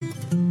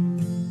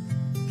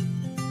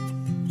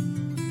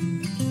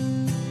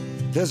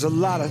There's a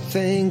lot of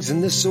things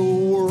in this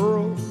old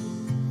world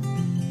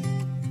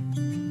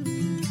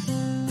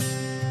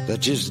that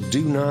just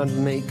do not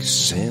make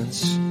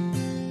sense.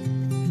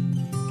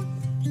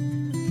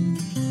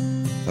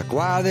 Like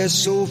why there's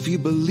so few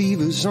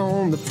believers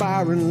on the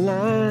firing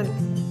line,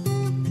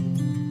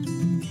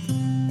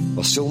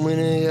 while so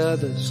many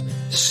others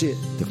sit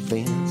the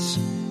fence.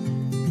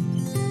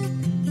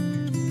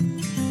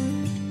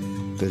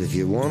 But if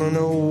you want to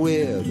know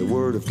where the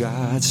Word of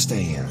God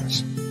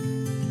stands,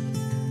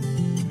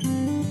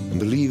 and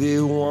believe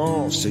it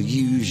wants to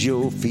use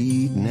your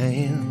feet and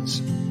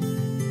hands,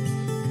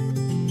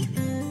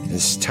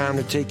 it's time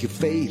to take your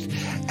faith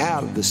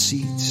out of the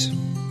seats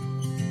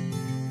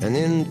and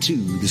into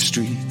the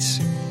streets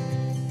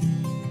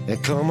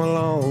and come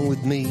along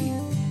with me.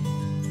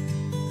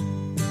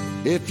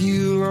 If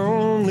you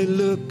only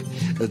look,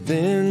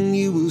 then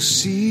you will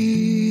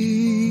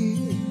see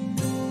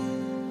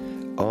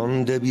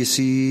on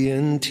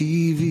WCN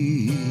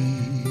TV.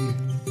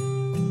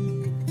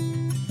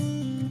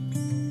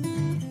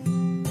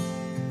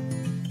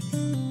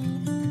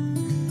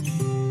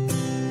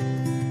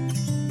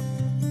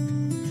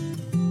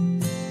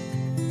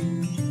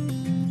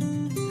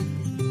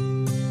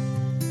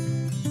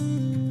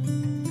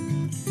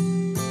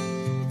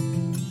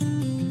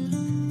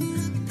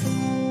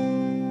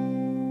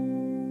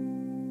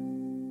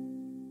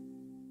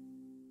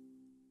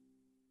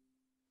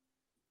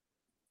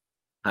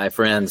 Hi,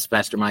 friends.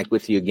 Pastor Mike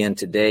with you again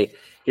today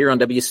here on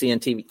WCN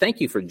TV. Thank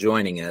you for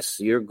joining us.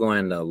 You're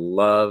going to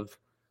love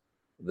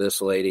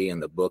this lady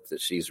and the book that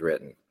she's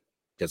written,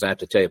 because I have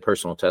to tell you a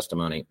personal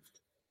testimony.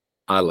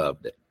 I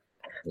loved it.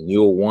 And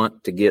you'll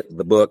want to get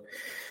the book.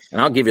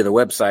 And I'll give you the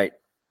website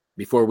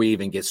before we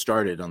even get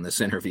started on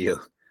this interview.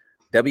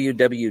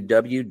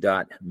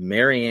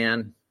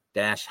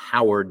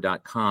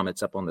 www.marianne-howard.com.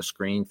 It's up on the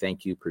screen.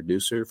 Thank you,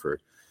 producer, for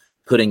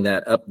putting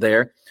that up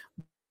there.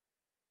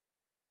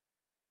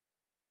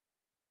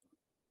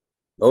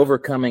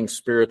 Overcoming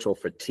spiritual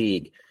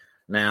fatigue.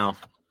 Now,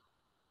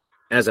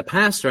 as a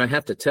pastor, I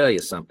have to tell you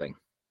something.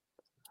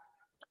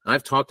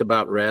 I've talked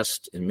about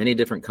rest in many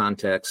different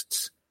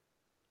contexts,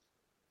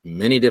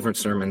 many different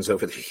sermons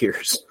over the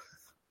years,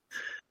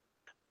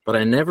 but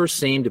I never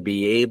seem to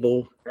be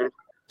able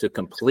to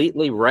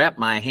completely wrap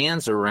my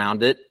hands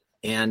around it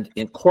and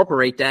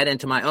incorporate that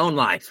into my own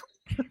life.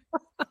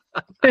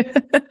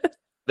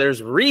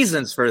 There's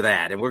reasons for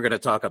that, and we're going to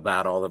talk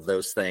about all of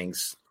those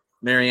things.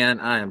 Marianne,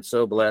 I am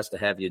so blessed to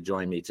have you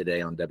join me today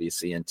on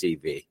WCN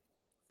TV.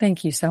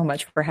 Thank you so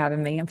much for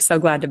having me. I'm so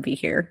glad to be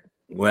here.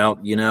 Well,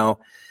 you know,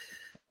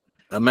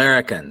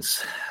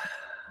 Americans,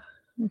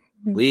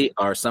 we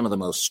are some of the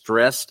most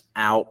stressed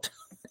out,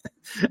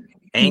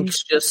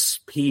 anxious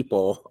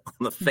people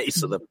on the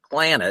face of the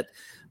planet.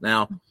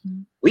 Now,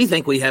 we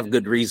think we have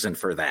good reason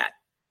for that.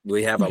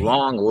 We have a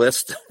long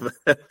list of,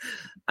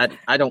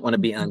 I don't want to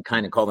be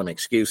unkind and call them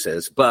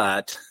excuses,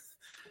 but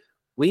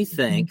we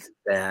think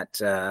that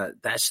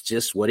that's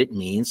just what it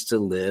means to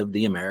live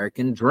the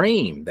American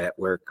dream, that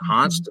we're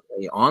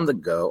constantly on the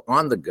go.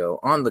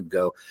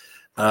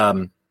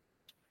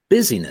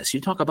 Busyness.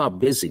 You talk about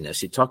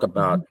busyness. You talk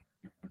about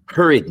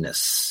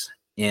hurriedness.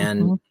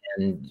 And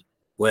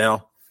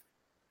well,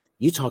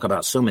 you talk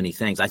about so many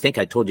things. I think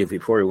I told you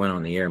before we went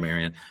on the air,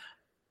 Marianne,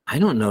 I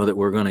don't know that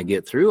we're going to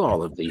get through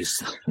all of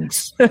these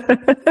things.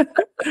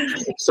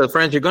 So,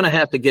 friends, you're going to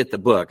have to get the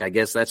book. I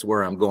guess that's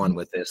where I'm going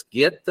with this.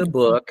 Get the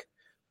book.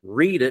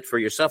 Read it for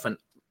yourself. And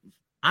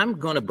I'm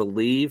going to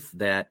believe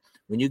that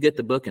when you get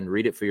the book and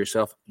read it for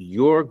yourself,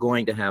 you're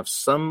going to have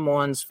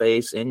someone's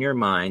face in your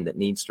mind that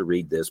needs to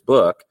read this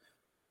book,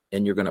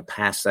 and you're going to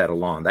pass that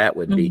along. That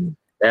would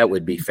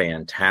be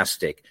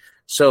fantastic.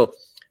 So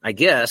I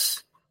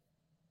guess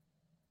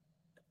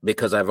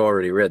because I've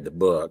already read the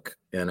book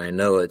and I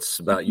know it's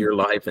about your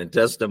life and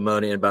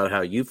testimony and about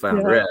how you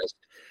found rest.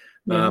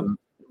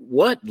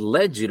 What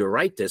led you to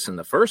write this in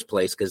the first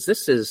place? Because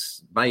this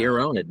is, by your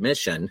own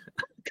admission,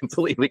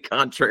 completely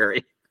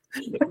contrary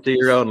to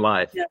your own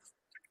life.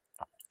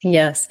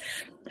 Yes.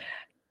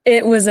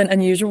 It was an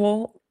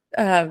unusual,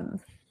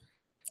 it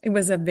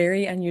was a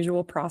very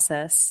unusual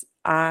process.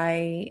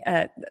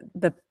 The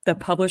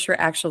publisher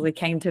actually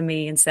came to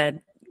me and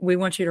said, we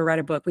want you to write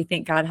a book. We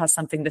think God has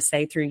something to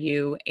say through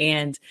you.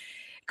 And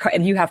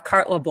you have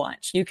carte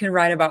blanche. You can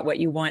write about what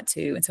you want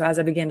to. And so as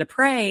I began to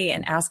pray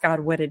and ask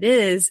God what it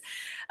is,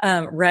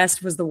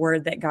 rest was the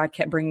word that God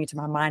kept bringing to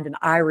my mind. And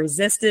I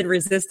resisted,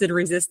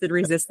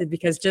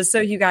 because just so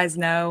you guys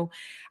know,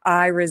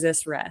 I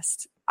resist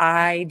rest.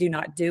 I do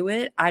not do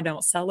it. I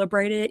don't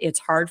celebrate it. It's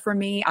hard for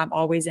me. I'm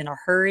always in a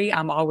hurry.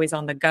 I'm always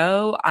on the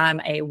go. I'm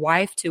a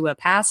wife to a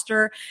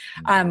pastor.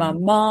 I'm a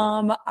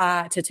mom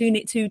to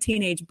two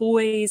teenage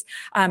boys.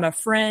 I'm a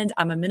friend.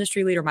 I'm a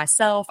ministry leader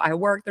myself. I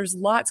work. There's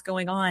lots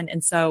going on.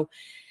 And so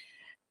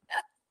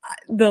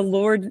the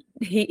Lord,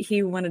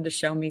 he wanted to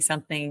show me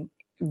something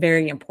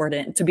very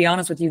important. To be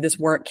honest with you, this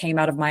work came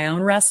out of my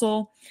own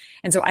wrestle.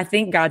 And so I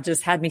think God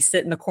just had me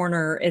sit in the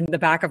corner in the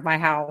back of my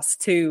house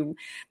to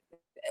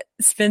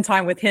spend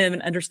time with him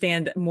and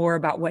understand more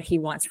about what he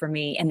wants from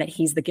me and that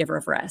he's the giver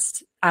of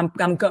rest. I'm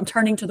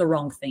turning to the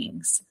wrong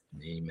things.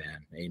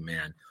 Amen.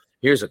 Amen.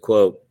 Here's a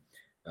quote,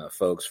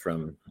 folks,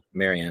 from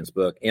Marianne's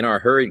book. In our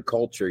hurried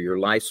culture, your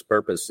life's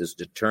purpose is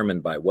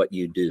determined by what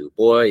you do.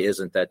 Boy,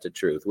 isn't that the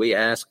truth? We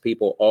ask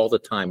people all the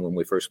time when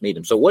we first meet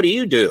them, so what do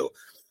you do?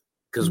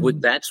 Because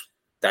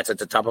that's at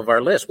the top of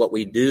our list. What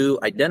we do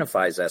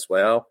identifies us.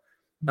 Well,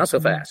 not so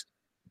fast.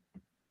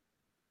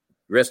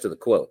 Rest of the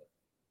quote.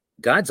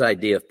 God's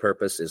idea of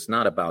purpose is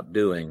not about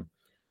doing.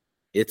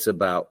 It's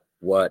about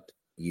what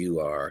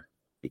you are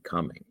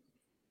becoming.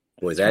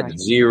 Boy, that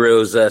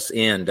zeroes us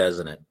in,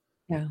 doesn't it?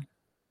 Yeah,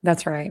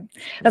 that's right.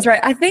 That's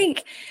right. I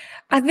think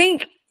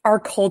our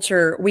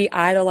culture, we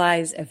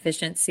idolize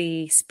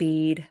efficiency,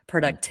 speed,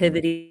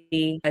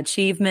 productivity,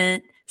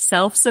 achievement,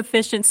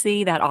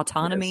 self-sufficiency, that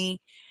autonomy,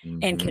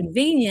 and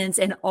convenience.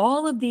 And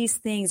all of these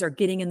things are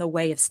getting in the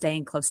way of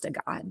staying close to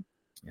God.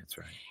 That's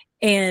right.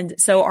 And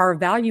so our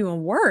value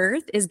and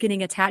worth is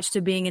getting attached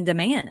to being in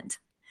demand.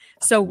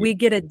 So we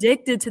get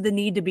addicted to the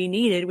need to be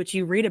needed, which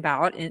you read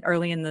about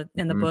early in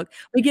the book.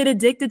 We get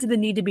addicted to the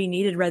need to be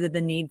needed rather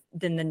than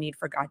the need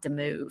for God to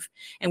move.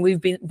 And we've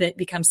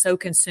become so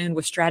consumed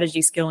with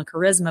strategy, skill, and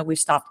charisma, we've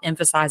stopped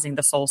emphasizing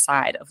the soul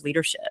side of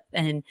leadership.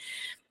 And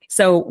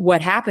so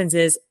what happens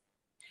is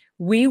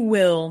we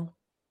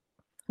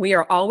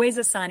are always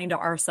assigning to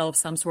ourselves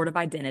some sort of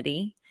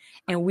identity,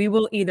 and we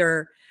will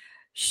either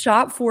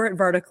shop for it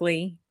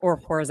vertically or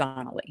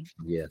horizontally.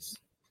 Yes.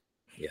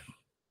 Yeah.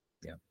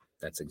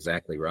 That's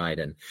exactly right.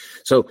 And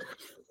so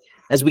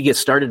as we get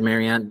started,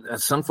 Marianne,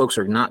 some folks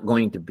are not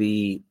going to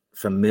be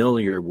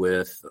familiar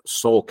with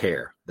soul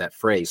care, that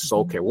phrase,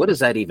 soul care. What does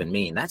that even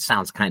mean? That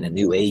sounds kind of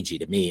new agey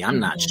to me. I'm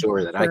not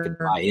sure that I could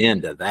buy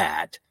into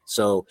that.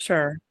 So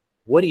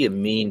what do you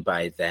mean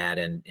by that?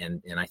 And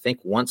I think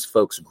once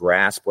folks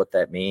grasp what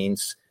that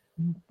means,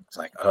 it's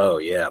like, oh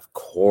yeah, of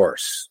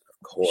course.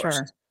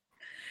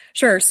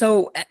 Sure.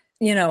 So,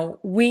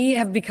 we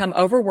have become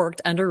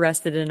overworked,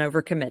 underrested, and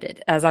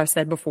overcommitted. As I've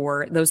said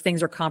before, those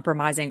things are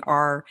compromising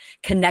our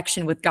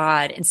connection with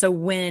God. And so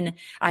when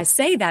I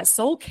say that,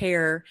 soul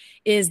care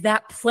is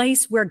that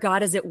place where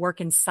God is at work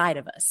inside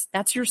of us.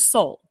 That's your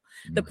soul.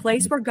 The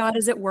place where God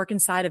is at work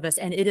inside of us,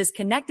 and it is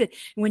connected.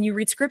 When you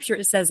read scripture,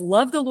 it says,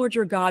 love the Lord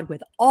your God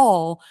with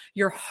all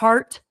your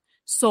heart,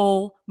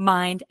 soul,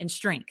 mind, and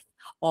strength.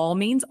 All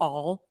means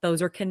all.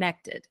 Those are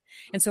connected.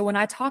 And so when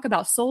I talk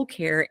about soul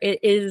care, it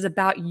is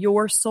about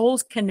your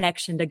soul's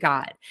connection to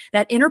God,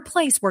 that inner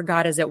place where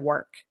God is at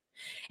work.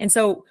 And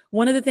so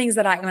one of the things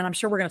that and I'm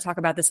sure we're going to talk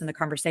about this in the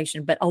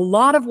conversation, but a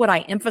lot of what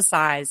I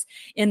emphasize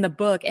in the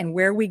book and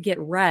where we get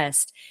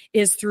rest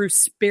is through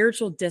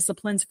spiritual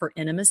disciplines for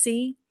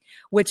intimacy,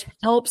 which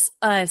helps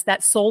us,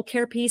 that soul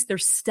care piece.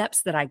 There's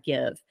steps that I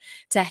give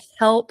to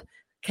help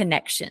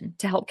connection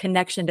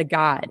to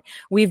God.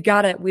 We've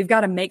got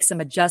to make some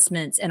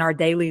adjustments in our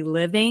daily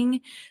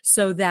living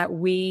so that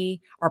we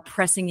are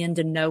pressing in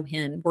to know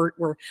him.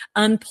 We're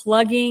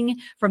unplugging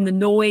from the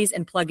noise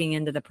and plugging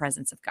into the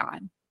presence of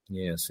God.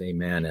 Yes.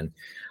 Amen. And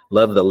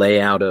love the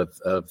layout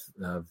of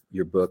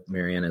your book,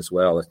 Marianne, as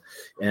well.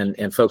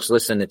 And folks,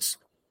 listen,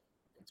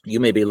 you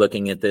may be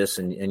looking at this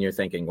and you're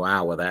thinking,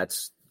 wow, well,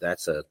 that's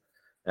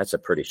a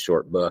pretty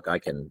short book. I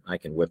can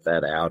whip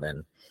that out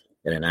in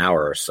an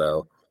hour or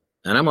so.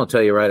 And I'm going to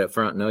tell you right up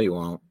front, no, you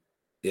won't.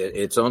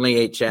 It's only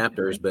 8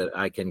 chapters, but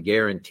I can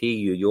guarantee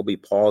you'll be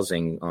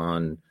pausing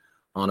on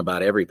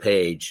about every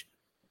page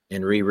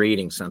and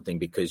rereading something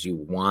because you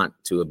want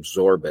to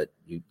absorb it.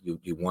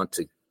 You want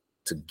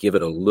to give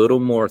it a little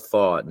more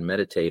thought and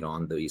meditate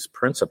on these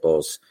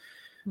principles.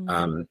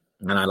 And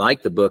I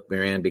like the book,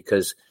 Marianne,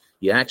 because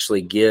you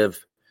actually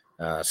give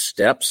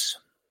steps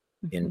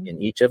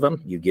in each of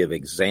them. You give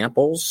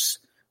examples.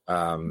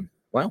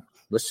 Well,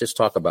 let's just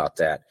talk about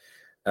that.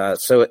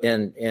 So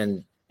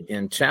in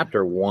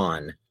chapter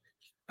 1,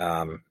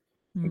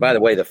 by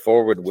the way, the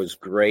foreword was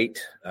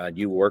great.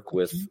 You work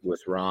with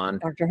Ron,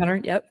 Dr.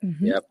 Hunter. Yep.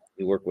 Yep.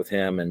 You work with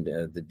him and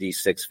the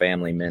D6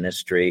 family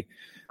ministry.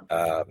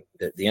 The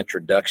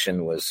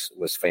introduction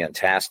was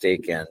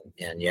fantastic. And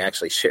you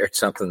actually shared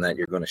something that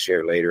you're going to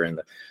share later in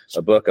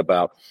the book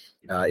about,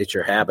 it's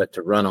your habit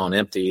to run on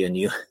empty. And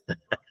you,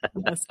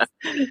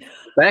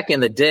 back in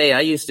the day,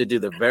 I used to do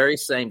the very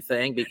same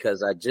thing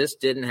because I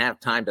just didn't have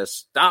time to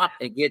stop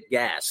and get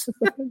gas.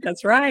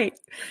 That's right.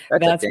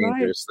 That's a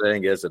dangerous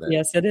thing, isn't it?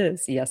 Yes, it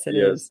is. Yes, it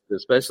is.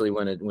 Especially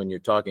when you're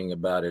talking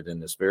about it in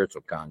the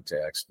spiritual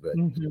context. But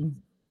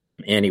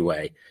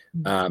anyway,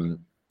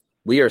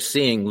 we are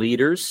seeing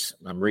leaders.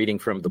 I'm reading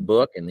from the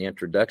book in the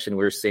introduction.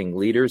 We're seeing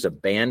leaders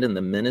abandon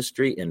the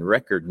ministry in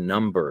record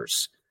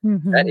numbers.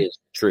 That is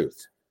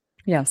truth.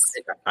 Yes.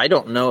 I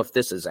don't know if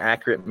this is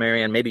accurate,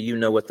 Marianne. Maybe you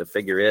know what the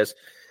figure is,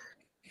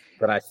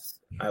 but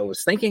I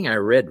was thinking I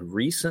read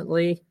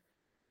recently,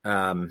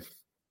 and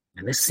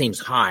this seems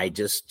high,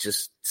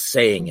 just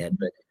saying it,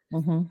 but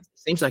it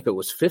seems like it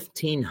was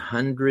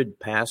 1,500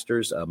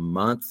 pastors a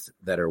month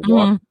that are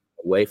walking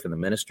away from the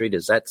ministry.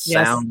 Does that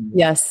sound?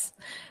 Yes.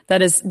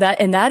 That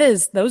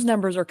is those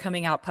numbers are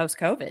coming out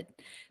post-COVID.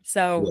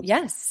 So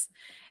yes,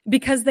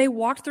 because they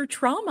walked through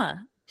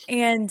trauma,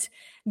 and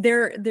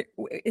they're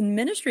in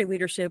ministry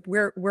leadership.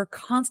 We're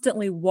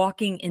constantly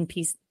walking in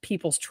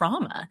people's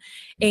trauma,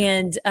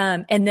 and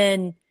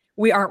then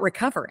we aren't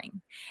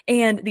recovering.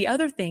 And the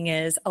other thing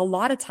is, a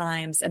lot of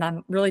times, and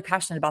I'm really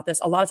passionate about this,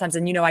 a lot of times,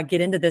 and I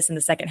get into this in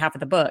the second half of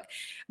the book,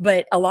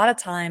 but a lot of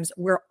times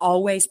we're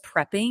always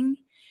prepping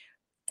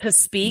to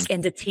speak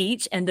and to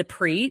teach and to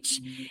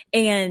preach.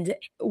 And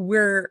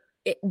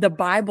the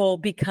Bible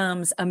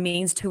becomes a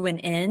means to an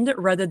end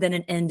rather than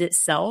an end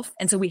itself.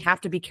 And so we have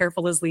to be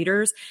careful as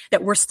leaders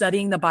that we're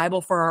studying the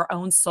Bible for our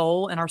own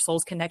soul and our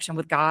soul's connection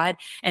with God,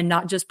 and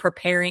not just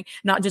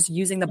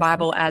using the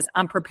Bible as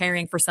I'm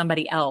preparing for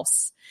somebody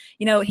else.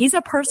 He's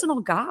a personal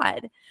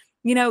God.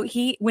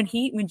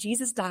 When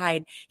Jesus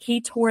died, he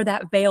tore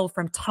that veil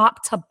from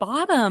top to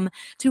bottom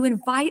to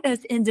invite us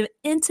into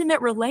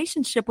intimate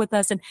relationship with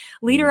us. And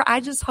leader, I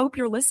just hope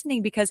you're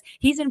listening, because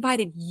he's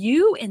invited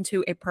you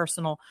into a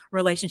personal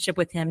relationship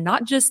with him,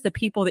 not just the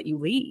people that you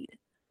lead.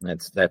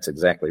 That's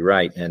exactly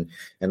right. And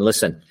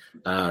listen,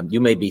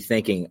 you may be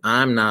thinking,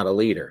 I'm not a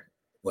leader.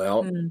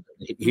 Well,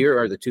 here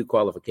are the two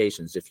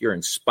qualifications. If you're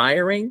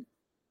inspiring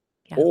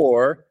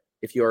or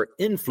if you're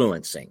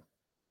influencing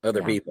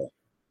other people,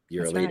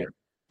 you're a leader. Right.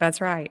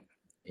 That's right.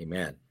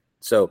 Amen.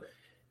 So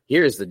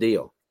here's the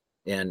deal.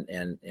 And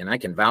I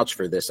can vouch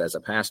for this as a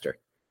pastor.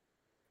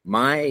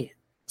 My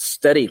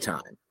study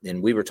time,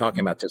 and we were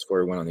talking about this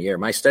before we went on the air,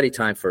 my study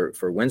time for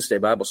Wednesday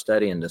Bible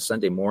study and the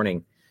Sunday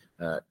morning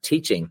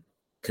teaching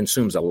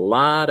consumes a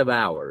lot of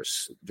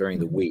hours during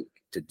the week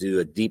to do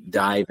a deep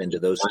dive into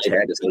those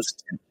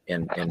texts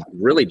and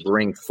really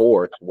bring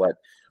forth what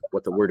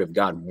the Word of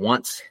God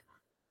wants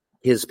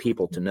his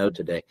people to know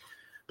today.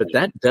 But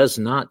that does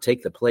not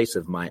take the place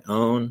of my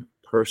own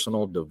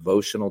personal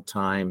devotional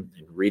time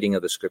and reading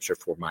of the scripture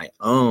for my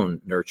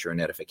own nurture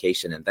and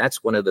edification. And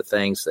that's one of the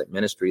things that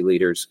ministry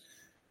leaders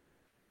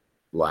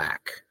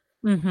lack,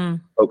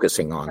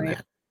 focusing on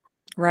that.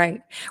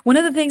 Right. One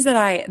of the things that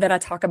I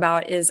talk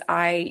about is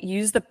I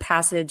use the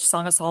passage,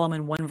 Song of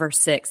Solomon 1 verse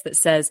 6, that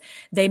says,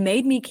 "They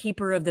made me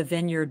keeper of the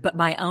vineyard, but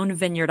my own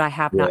vineyard I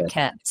have not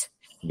kept."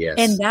 Yes.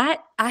 And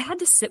that I had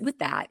to sit with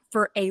that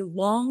for a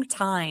long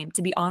time,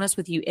 to be honest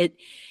with you.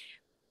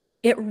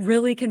 It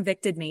really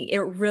convicted me. It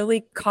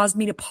really caused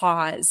me to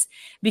pause,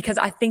 because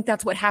I think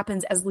that's what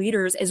happens as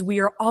leaders, is we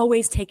are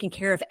always taking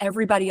care of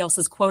everybody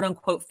else's quote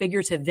unquote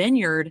figurative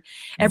vineyard.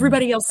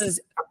 Everybody else's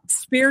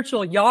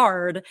spiritual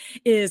yard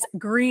is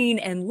green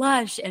and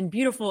lush and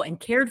beautiful and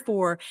cared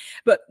for.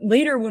 But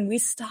later, when we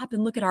stop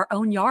and look at our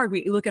own yard,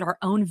 we look at our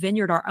own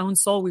vineyard, our own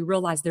soul, we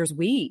realize there's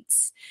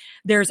weeds,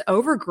 there's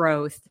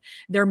overgrowth,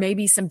 there may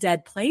be some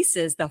dead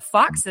places, the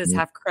foxes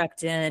have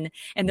crept in,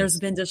 and there's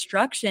been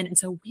destruction. And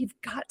so we've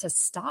got to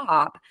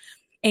stop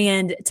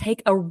and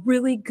take a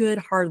really good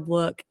hard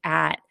look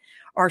at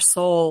our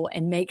soul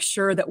and make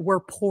sure that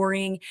we're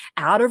pouring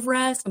out of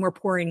rest and we're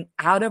pouring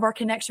out of our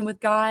connection with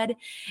God,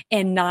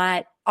 and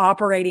not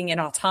operating in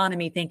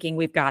autonomy thinking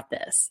we've got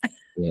this.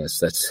 Yes,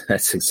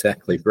 that's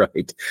exactly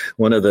right.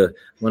 One of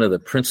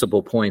the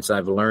principal points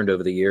I've learned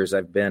over the years,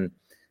 I've been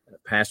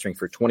pastoring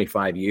for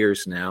 25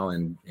 years now,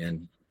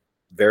 and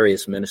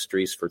various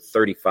ministries for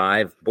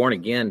 35, born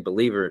again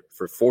believer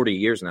for 40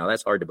 years now.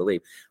 That's hard to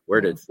believe. Where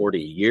did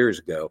 40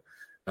 years go?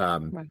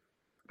 Right.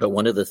 But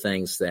one of the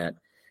things that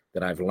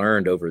I've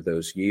learned over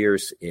those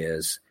years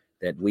is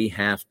that we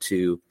have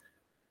to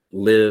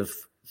live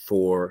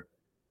for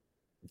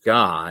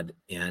God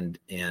and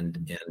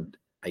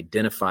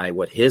identify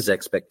what his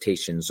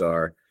expectations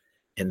are,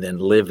 and then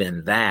live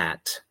in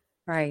that.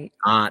 Right.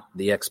 Not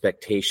the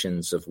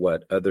expectations of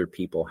what other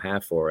people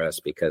have for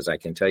us, because I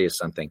can tell you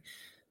something,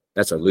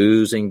 that's a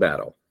losing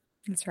battle.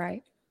 That's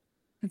right.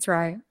 That's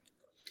right.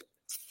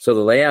 So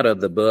the layout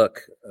of the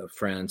book,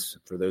 friends,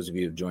 for those of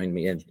you who've joined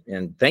me,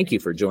 and thank you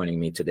for joining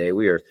me today.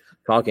 We are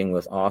talking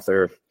with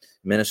author,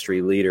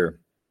 ministry leader,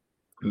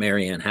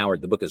 Marianne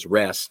Howard. The book is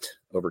Rest,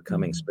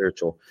 Overcoming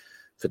Spiritual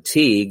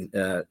Fatigue.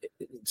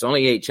 It's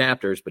only 8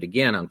 chapters, but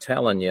again, I'm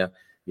telling you,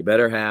 you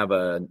better have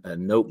a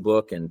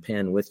notebook and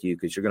pen with you,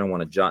 because you're going to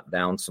want to jot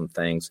down some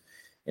things.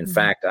 In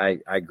fact,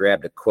 I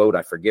grabbed a quote.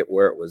 I forget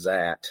where it was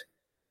at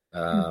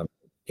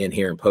in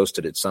here and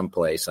posted it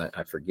someplace.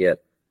 I forget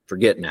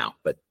now,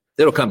 but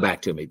it'll come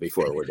back to me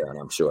before we're done,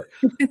 I'm sure.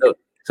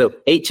 So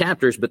 8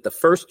 chapters, but the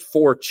first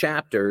 4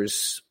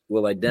 chapters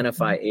will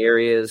identify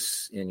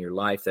areas in your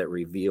life that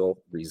reveal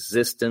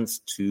resistance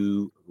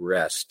to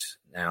rest.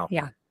 Now,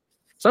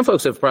 some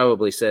folks have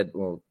probably said,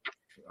 well,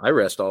 I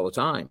rest all the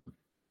time.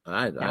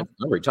 I'm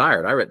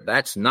retired.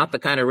 That's not the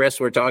kind of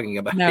rest we're talking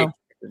about.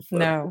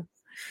 No.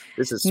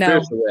 This is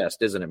spiritual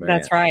rest, isn't it,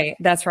 Marianne?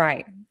 That's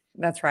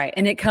right.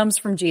 And it comes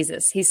from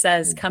Jesus. He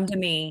says, "Come to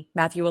me,"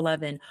 Matthew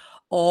 11.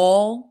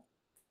 All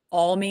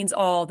means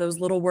all. Those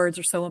little words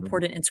are so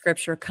important in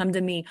scripture. "Come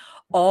to me,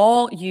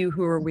 all you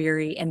who are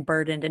weary and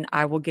burdened, and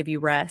I will give you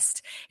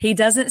rest." He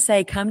doesn't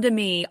say, "Come to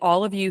me,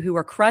 all of you who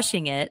are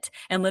crushing it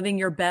and living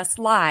your best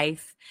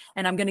life,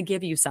 and I'm going to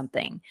give you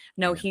something."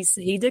 No,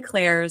 he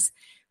declares,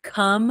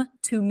 "Come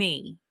to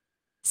me.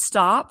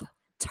 Stop,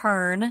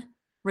 turn,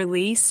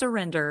 release,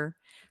 surrender,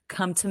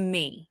 come to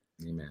me.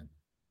 Amen.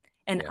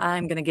 And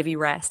I'm going to give you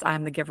rest.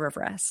 I'm the giver of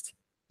rest.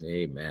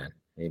 Amen.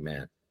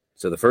 Amen.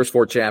 So the first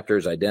 4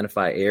 chapters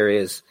identify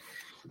areas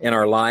in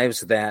our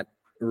lives that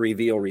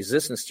reveal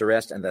resistance to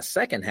rest, and the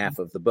second half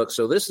of the book.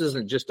 So this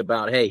isn't just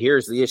about, hey,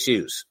 here's the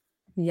issues.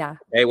 Yeah.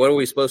 Hey, what are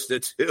we supposed to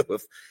do?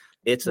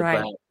 It's Right.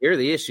 about, here are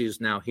the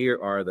issues. Now, here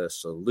are the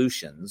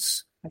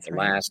solutions. That's the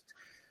right. last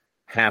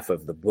half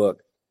of the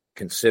book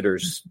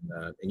considers,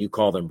 and you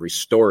call them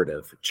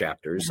restorative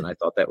chapters. And I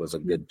thought that was a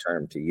good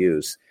term to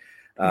use.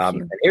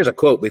 And here's a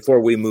quote before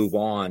we move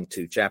on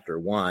to chapter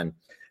 1.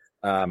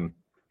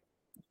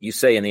 You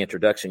say in the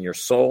introduction, your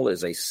soul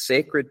is a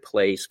sacred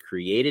place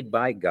created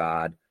by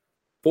God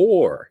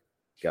for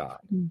God.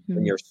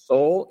 When your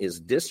soul is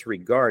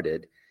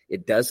disregarded,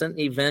 it doesn't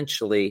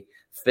eventually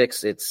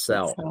fix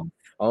itself.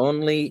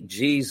 Only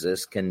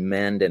Jesus can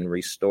mend and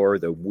restore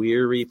the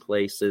weary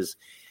places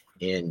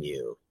in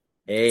you.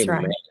 Amen.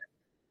 Right.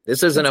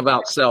 This isn't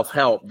about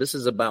self-help. This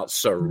is about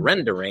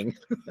surrendering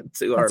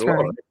to our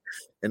Lord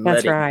and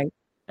letting him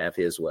have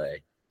his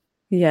way.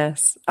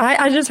 Yes.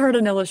 I just heard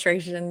an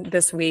illustration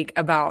this week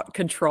about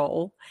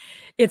control.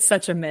 It's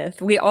such a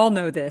myth. We all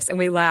know this and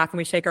we laugh and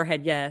we shake our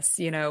head. Yes.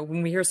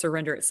 When we hear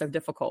surrender, it's so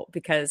difficult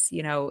because,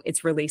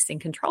 it's releasing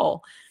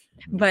control.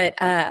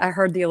 But I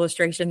heard the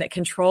illustration that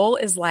control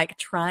is like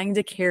trying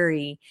to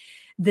carry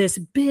this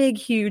big,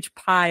 huge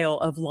pile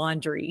of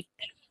laundry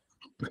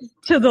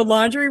to the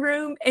laundry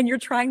room, and you're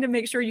trying to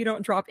make sure you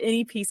don't drop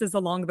any pieces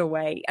along the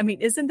way. I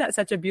mean, isn't that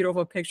such a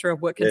beautiful picture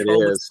of what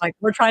control looks like?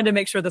 We're trying to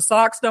make sure the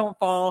socks don't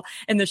fall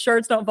and the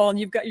shirts don't fall,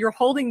 and you're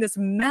holding this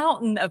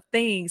mountain of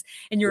things,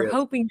 and you're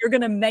hoping you're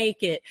going to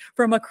make it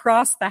from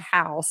across the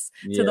house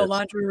to the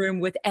laundry room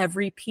with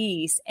every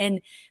piece,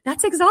 and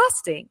that's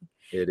exhausting.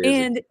 It is.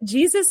 And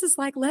Jesus is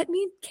like, let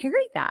me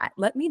carry that.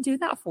 Let me do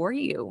that for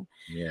you.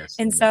 Yes.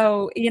 And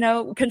so,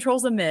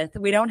 control's a myth.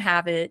 We don't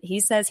have it.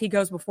 He says he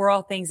goes before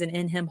all things and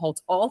in him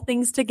holds all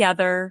things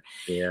together.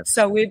 Yes.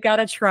 So we've got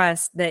to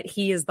trust that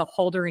he is the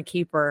holder and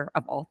keeper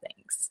of all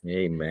things.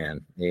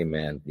 Amen.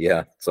 Amen.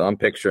 Yeah. So I'm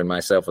picturing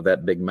myself with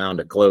that big mound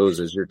of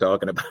clothes as you're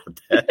talking about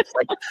that. It's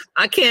like,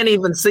 I can't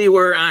even see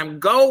where I'm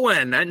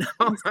going. I know.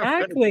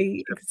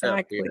 Exactly.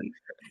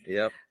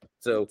 Yep.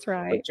 So, that's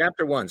right.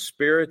 Chapter 1,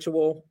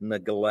 spiritual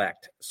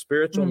neglect.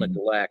 Spiritual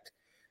neglect.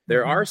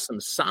 There are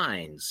some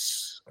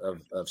signs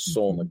of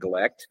soul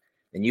neglect,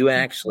 and you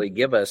actually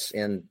give us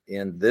in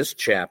this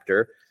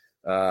chapter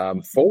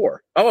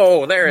 4.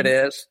 Oh, there it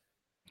is.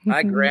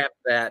 I grabbed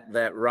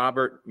that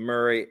Robert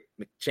Murray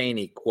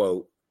McChaney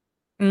quote.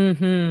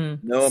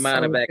 No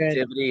amount of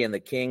activity in the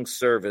king's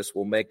service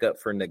will make up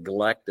for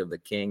neglect of the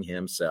king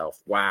himself.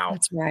 Wow.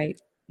 That's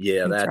right.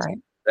 Yeah,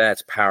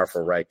 that's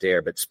powerful right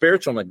there. But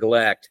spiritual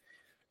neglect,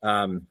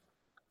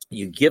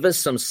 you give us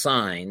some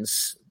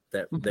signs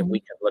that we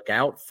can look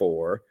out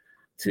for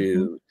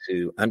to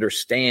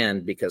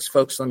understand, because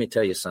folks, let me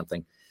tell you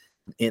something.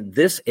 In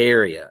this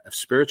area of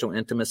spiritual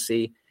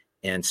intimacy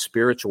and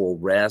spiritual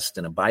rest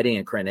and abiding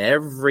in Christ, and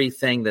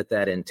everything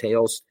that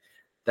entails,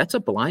 that's a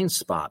blind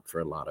spot for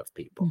a lot of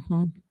people.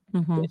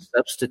 They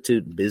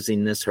substitute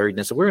busyness,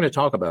 hurriedness. So we're going to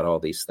talk about all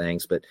these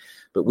things, but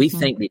we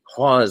think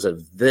because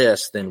of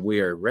this, then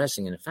we are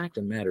resting. And the fact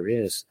of the matter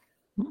is,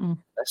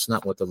 that's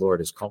not what the Lord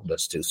has called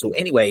us to. So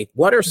anyway,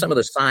 what are some of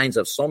the signs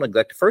of soul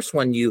neglect? The first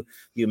one you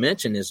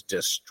mentioned is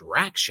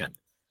distraction.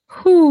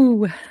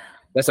 Whew.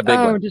 That's a big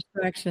one. Oh,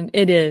 distraction.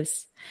 It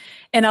is.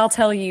 And I'll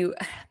tell you,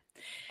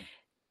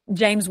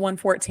 James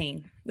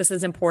 1:14, this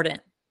is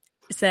important.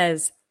 It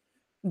says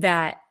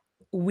that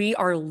we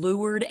are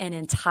lured and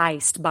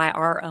enticed by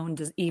our own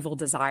evil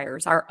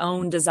desires, our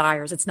own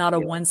desires. It's not a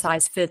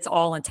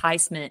one-size-fits-all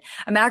enticement.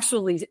 I'm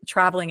actually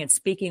traveling and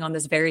speaking on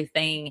this very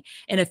thing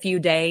in a few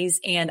days,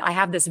 and I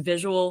have this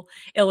visual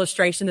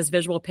illustration, this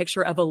visual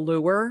picture of a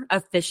lure, a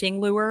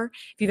fishing lure.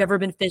 If you've ever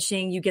been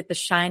fishing, you get the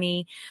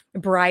shiny,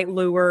 bright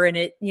lure, and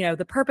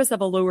the purpose of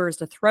a lure is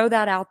to throw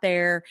that out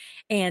there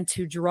and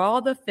to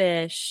draw the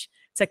fish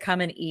to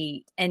come and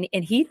eat. And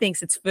he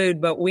thinks it's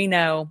food, but we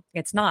know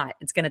it's not.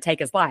 It's going to take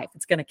his life.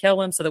 It's going to kill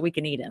him so that we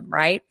can eat him,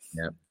 right?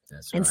 Yeah,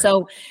 that's right. And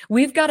so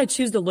we've got to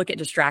choose to look at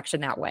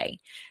distraction that way.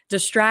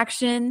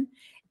 Distraction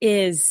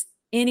is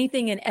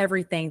anything and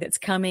everything that's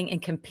coming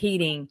and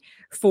competing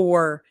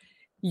for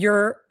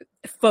your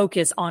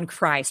focus on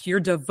Christ, your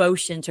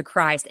devotion to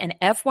Christ. And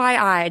FYI,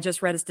 I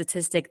just read a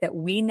statistic that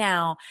we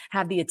now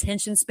have the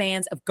attention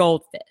spans of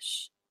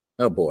goldfish.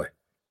 Oh boy.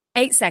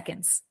 8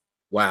 seconds.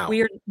 Wow.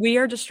 We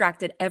are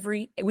distracted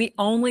we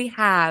only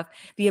have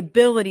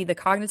the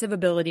cognitive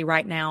ability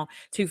right now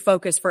to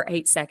focus for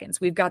 8 seconds.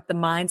 We've got the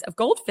minds of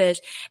goldfish,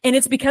 and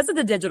it's because of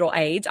the digital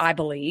age, I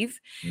believe,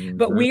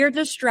 but we are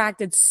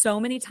distracted so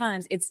many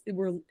times.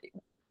 We're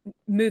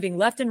moving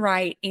left and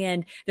right,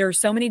 and there are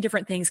so many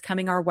different things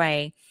coming our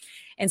way.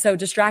 And so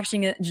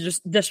distraction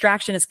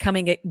is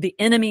coming. The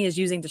enemy is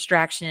using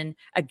distraction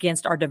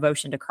against our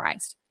devotion to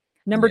Christ.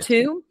 Number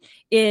 2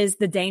 is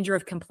the danger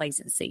of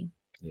complacency.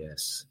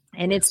 Yes.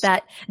 And it's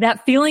that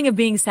feeling of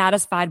being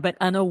satisfied but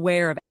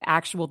unaware of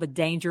the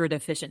danger or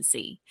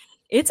deficiency.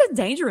 it's a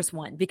dangerous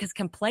one because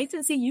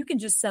complacency, you can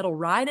just settle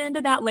right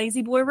into that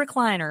lazy boy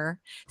recliner,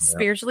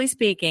 spiritually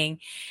speaking,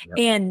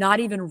 and not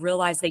even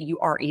realize that you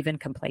are even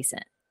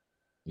complacent.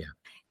 Yeah.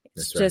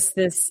 It's just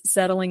this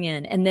settling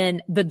in. And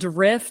then the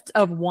drift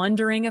of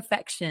wandering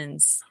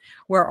affections,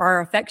 where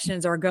our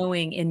affections are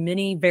going in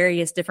many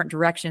various different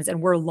directions,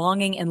 and we're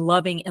longing and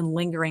loving and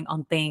lingering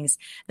on things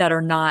that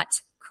are not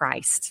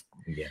Christ.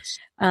 Yes.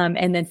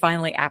 And then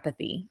finally,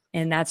 apathy.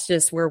 And that's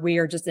just where we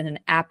are just in an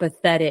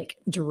apathetic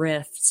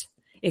drift,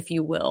 if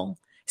you will,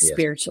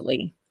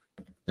 spiritually.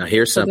 Now,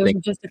 here's something. Those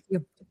are just a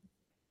few.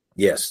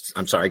 Yes.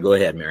 I'm sorry. Go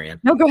ahead, Marianne.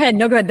 No, go ahead.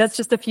 That's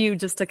just a few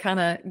just to kind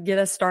of get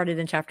us started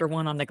in chapter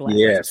 1 on neglect.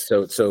 Yes.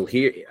 So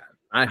here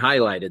I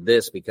highlighted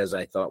this because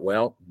I thought,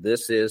 well,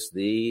 this is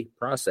the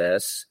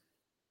process.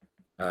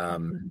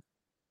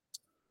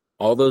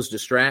 All those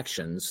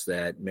distractions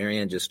that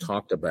Marianne just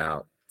talked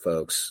about,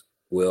 folks,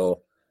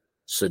 will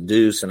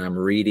seduce, and I'm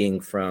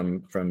reading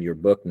from your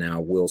book now,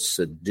 will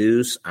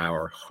seduce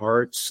our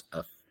heart's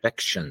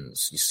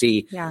affections. You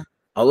see,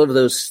 all of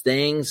those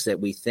things that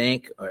we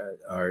think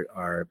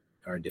are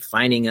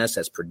defining us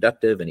as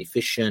productive and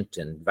efficient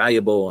and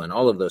valuable and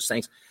all of those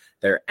things,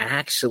 they're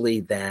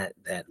actually that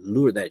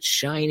lure, that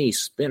shiny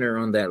spinner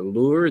on that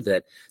lure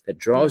that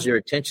draws your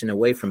attention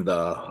away from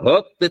the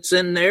hook that's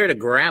in there to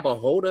grab a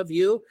hold of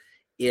you.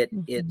 It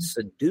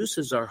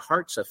seduces our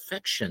heart's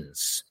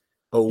affections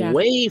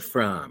away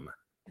from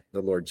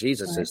the Lord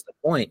Jesus is the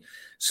point.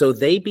 So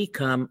they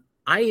become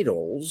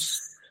idols.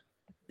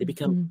 They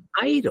become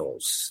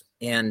idols.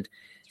 And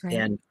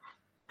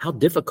how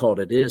difficult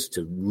it is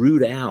to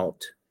root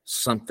out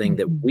something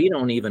that we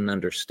don't even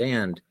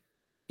understand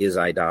is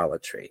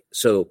idolatry.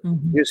 So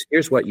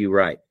here's what you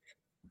write.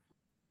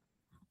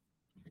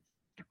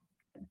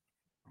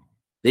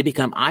 They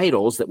become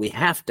idols that we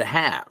have to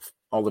have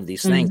all of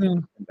these things we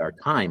spend our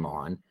time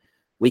on.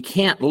 We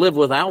can't live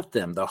without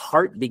them. The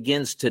heart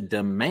begins to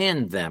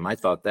demand them. I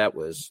thought that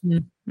was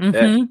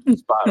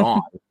spot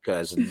on,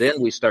 because then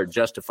we start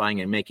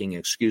justifying and making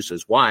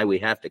excuses why we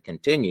have to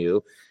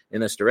continue in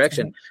this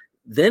direction.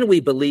 Then we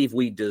believe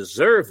we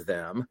deserve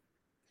them.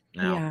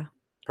 Now,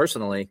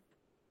 personally,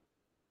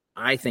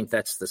 I think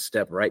that's the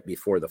step right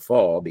before the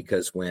fall,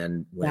 because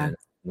when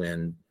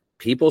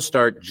people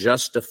start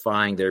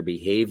justifying their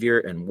behavior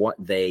and what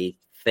they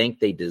think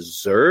they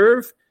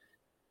deserve,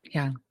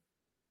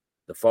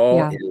 the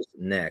fall is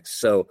next.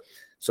 So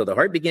the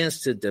heart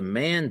begins to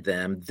demand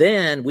them.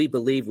 Then we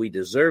believe we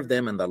deserve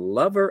them, and the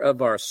lover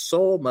of our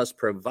soul must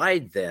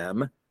provide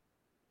them,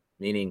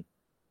 meaning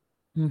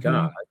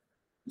God.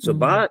 So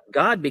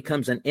God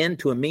becomes an end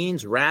to a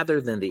means rather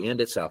than the end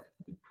itself.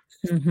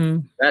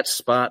 That's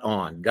spot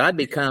on. God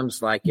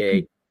becomes like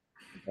a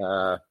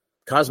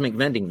cosmic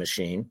vending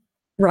machine.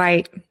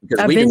 Right.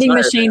 A vending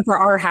machine for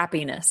our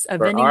happiness. A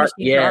vending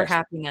machine for our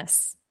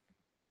happiness.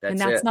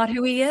 That's not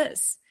who he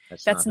is.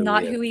 That's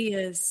not who he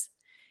is.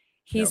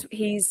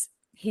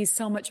 He's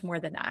so much more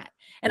than that.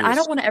 And I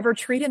don't want to ever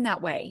treat him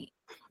that way.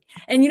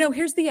 And,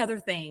 here's the other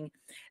thing.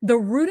 The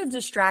root of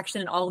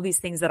distraction and all of these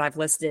things that I've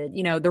listed,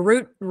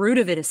 the root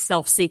of it is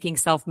self-seeking,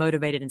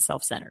 self-motivated, and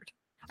self-centered.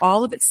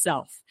 All of it's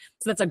self.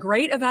 So that's a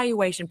great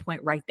evaluation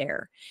point right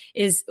there,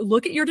 is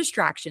look at your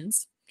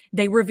distractions.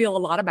 They reveal a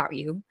lot about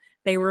you.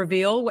 They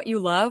reveal what you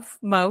love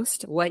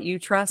most, what you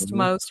trust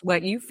most,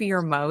 what you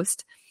fear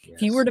most. Yes.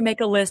 If you were to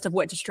make a list of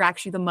what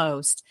distracts you the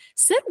most,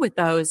 sit with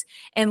those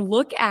and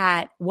look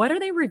at what are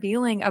they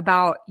revealing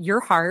about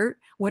your heart?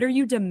 What are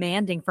you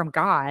demanding from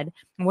God?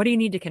 And what do you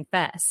need to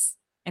confess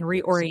and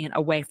reorient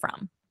away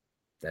from?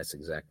 That's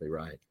exactly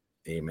right.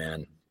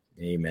 Amen.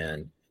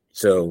 Amen.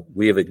 So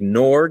we have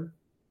ignored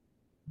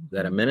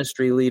that a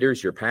ministry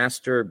leaders, your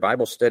pastor,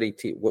 Bible study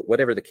team,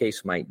 whatever the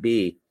case might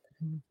be,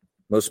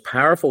 most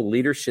powerful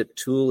leadership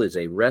tool is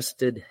a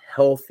rested,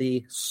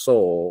 healthy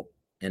soul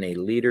and a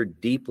leader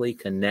deeply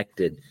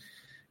connected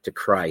to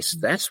Christ.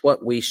 That's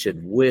what we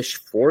should wish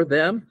for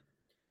them,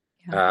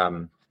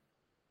 and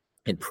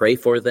pray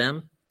for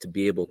them to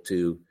be able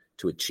to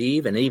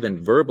achieve, and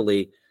even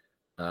verbally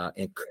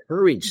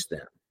encourage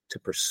them to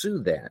pursue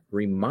that.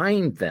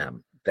 Remind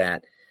them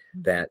that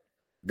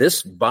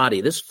this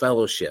body, this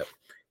fellowship,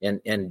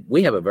 and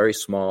we have a very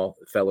small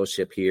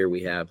fellowship here.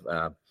 We have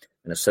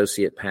an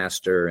associate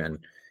pastor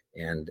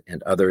and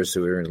others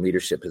who are in a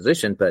leadership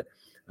position, but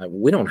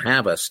we don't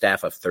have a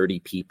staff of 30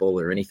 people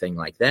or anything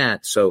like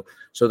that. So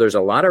there's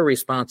a lot of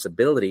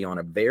responsibility on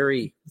a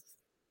very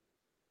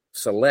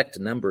select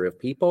number of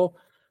people.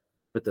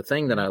 But the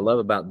thing that I love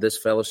about this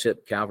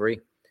fellowship,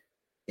 Calvary,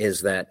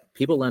 is that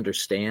people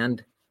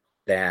understand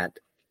that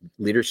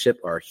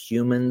leadership are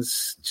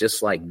humans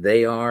just like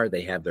they are.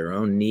 They have their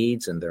own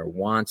needs and their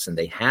wants, and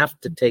they have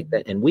to take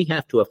that, and we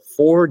have to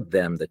afford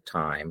them the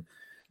time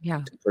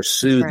to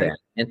pursue that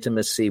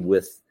intimacy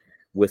with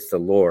the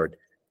Lord.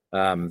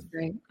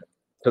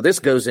 So this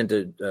goes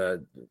into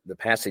the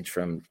passage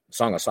from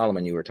Song of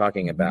Solomon you were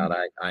talking about.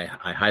 I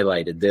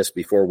highlighted this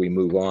before we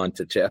move on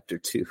to chapter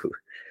 2.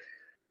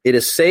 It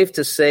is safe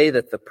to say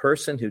that the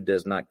person who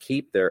does not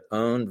keep their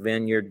own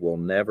vineyard will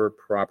never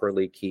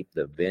properly keep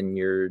the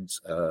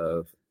vineyards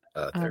of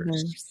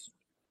others.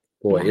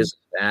 Boy, Yeah.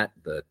 isn't that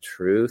the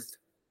truth?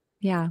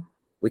 Yeah.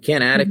 We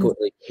can't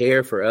adequately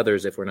care for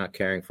others if we're not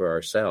caring for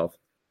ourselves.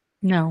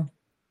 No,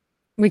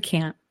 we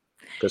can't.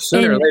 Because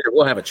sooner or later,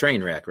 we'll have a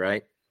train wreck,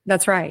 right?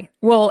 That's right.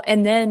 Well,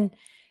 and then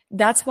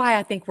that's why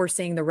I think we're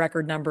seeing the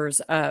record numbers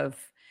of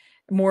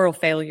moral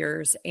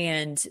failures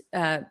and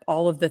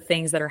all of the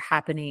things that are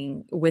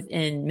happening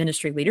within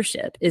ministry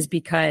leadership is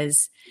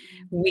because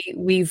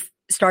we've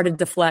started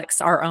to flex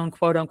our own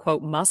quote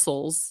unquote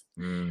muscles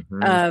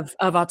of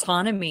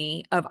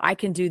autonomy of I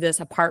can do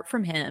this apart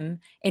from him.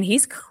 And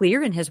he's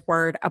clear in his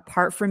word,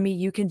 apart from me,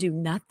 you can do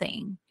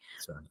nothing.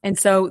 And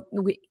so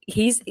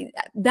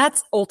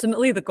that's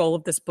ultimately the goal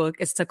of this book,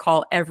 is to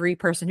call every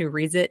person who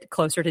reads it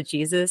closer to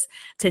Jesus,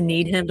 to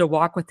need him, to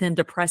walk with him,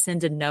 to press in,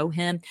 to know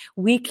him.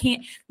 We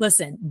can't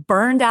listen,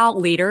 burned out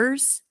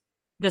leaders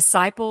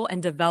disciple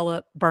and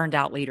develop burned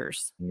out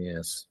leaders.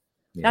 Yes.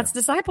 Yeah. That's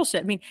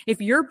discipleship. I mean,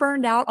 if you're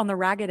burned out on the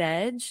ragged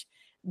edge,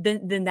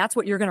 then that's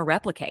what you're going to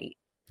replicate.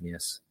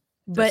 Yes.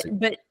 But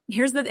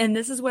here's and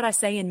this is what I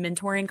say in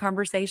mentoring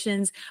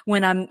conversations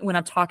when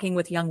I'm talking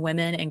with young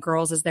women and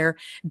girls as they're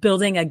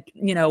building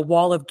a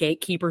wall of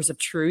gatekeepers of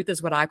truth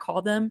is what I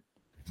call them.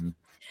 Mm-hmm.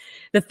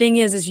 The thing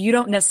is you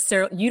don't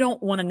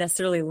want to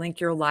necessarily link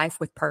your life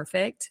with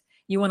perfect.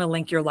 You want to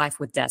link your life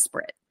with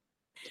desperate.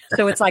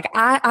 So it's like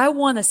I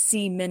want to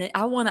see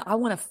I want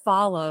to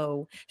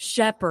follow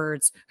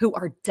shepherds who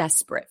are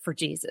desperate for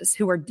Jesus,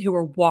 who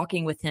are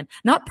walking with him,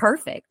 not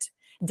perfect,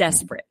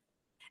 desperate,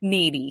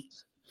 needy.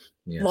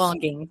 Yes.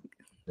 Longing.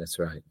 That's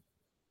right.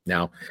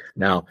 Now,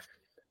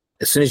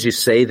 as soon as you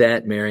say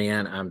that,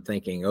 Marianne, I'm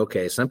thinking,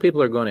 okay, some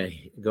people are going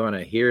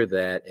to hear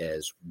that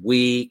as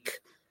weak,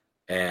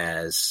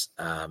 as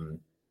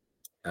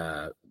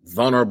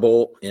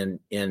vulnerable in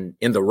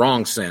the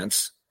wrong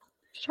sense.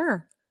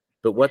 Sure.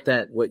 But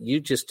what you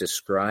just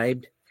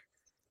described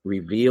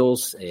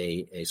reveals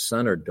a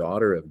son or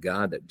daughter of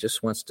God that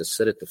just wants to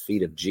sit at the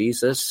feet of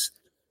Jesus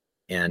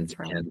and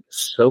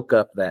soak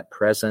up that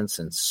presence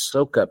and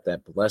soak up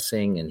that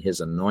blessing and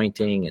his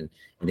anointing and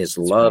his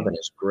love and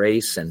his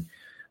grace. And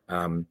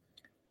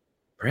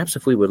perhaps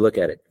if we would look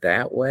at it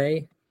that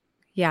way,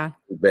 we're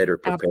better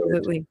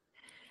prepared.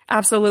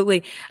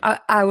 Absolutely.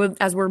 I would,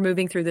 as we're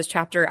moving through this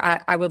chapter,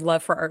 I would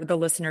love for the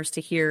listeners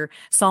to hear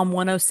Psalm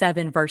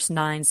 107 verse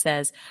 9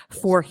 says,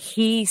 "For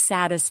he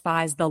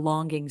satisfies the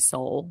longing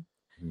soul.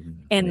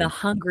 And the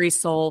hungry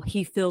soul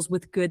he fills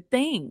with good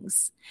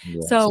things."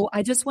 Yes. So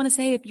I just want to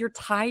say, if you're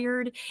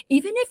tired,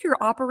 even if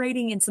you're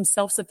operating in some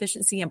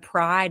self-sufficiency and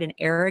pride and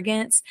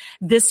arrogance,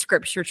 this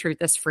scripture truth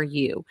is for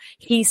you.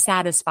 He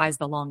satisfies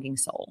the longing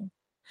soul.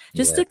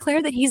 Just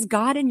declare that he's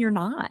God and you're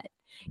not.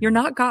 You're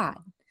not God.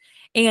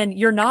 And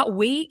you're not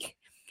weak.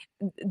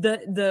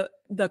 The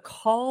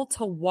call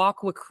to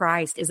walk with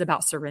Christ is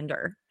about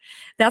surrender.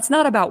 That's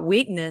not about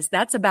weakness.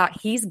 That's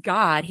about he's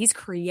God. He's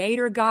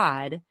creator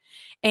God.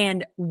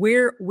 And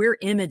we're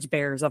image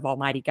bearers of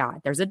Almighty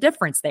God. There's a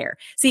difference there.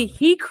 See,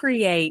 he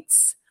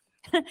creates,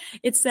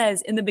 it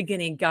says in the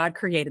beginning, God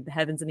created the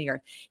heavens and the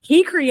earth.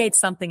 He creates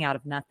something out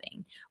of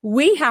nothing.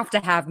 We have to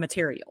have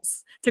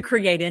materials to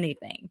create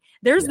anything.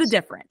 There's the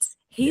difference.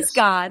 He's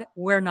God.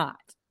 We're not.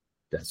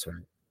 That's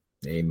right.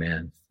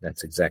 Amen.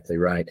 That's exactly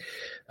right.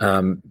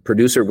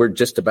 Producer, we're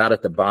just about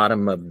at the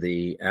bottom of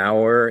the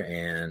hour,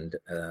 and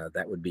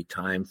that would be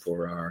time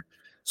for our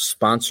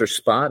sponsor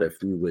spot.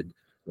 If you would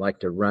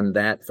like to run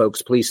that,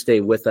 folks, please stay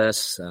with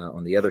us.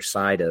 On the other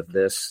side of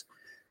this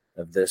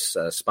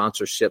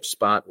sponsorship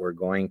spot, we're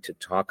going to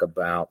talk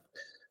about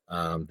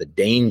the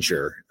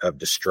danger of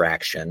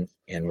distraction,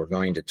 and we're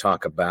going to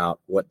talk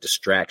about what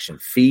distraction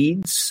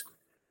feeds,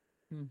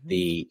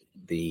 the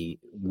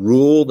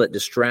rule that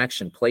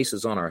distraction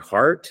places on our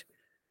heart.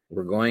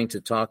 We're going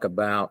to talk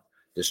about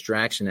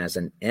distraction as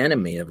an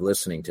enemy of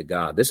listening to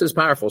God. This is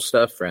powerful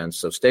stuff, friends.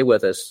 So stay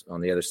with us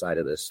on the other side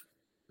of this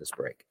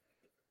break.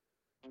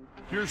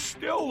 You're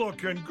still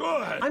looking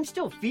good. I'm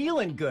still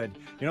feeling good.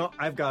 You know,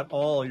 I've got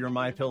all your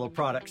MyPillow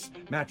products.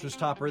 Mattress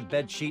topper,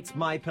 bed sheets,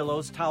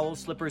 MyPillows,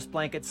 towels, slippers,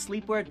 blankets,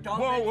 sleepwear.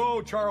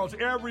 Whoa, Charles.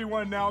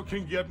 Everyone now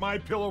can get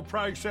MyPillow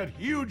products at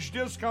huge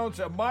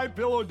discounts at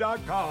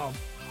MyPillow.com.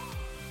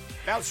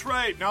 That's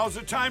right. Now's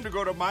the time to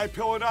go to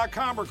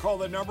MyPillow.com or call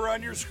the number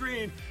on your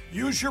screen.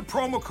 Use your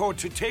promo code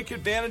to take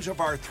advantage of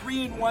our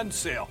 3-in-1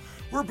 sale.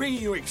 We're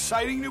bringing you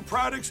exciting new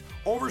products,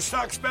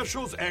 overstock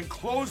specials, and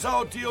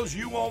closeout deals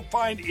you won't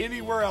find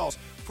anywhere else.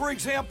 For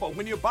example,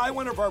 when you buy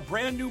one of our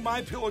brand new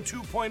MyPillow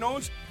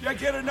 2.0s, you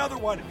get another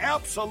one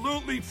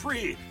absolutely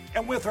free.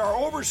 And with our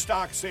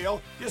overstock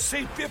sale, you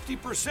save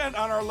 50%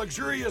 on our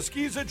luxurious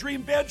Giza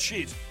Dream bed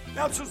sheets.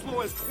 That's as low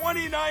as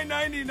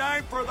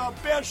 $29.99 for the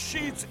best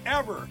sheets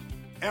ever.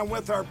 And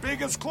with our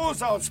biggest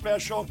closeout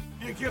special,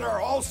 you get our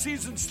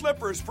all-season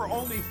slippers for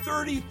only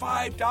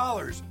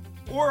 $35.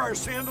 Or our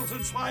sandals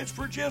and slides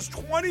for just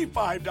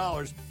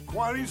 $25.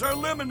 Quantities are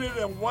limited,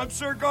 and once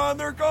they're gone,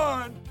 they're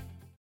gone.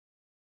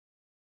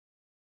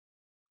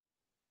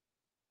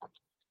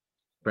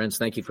 Friends,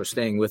 thank you for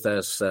staying with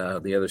us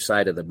the other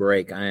side of the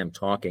break. I am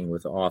talking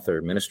with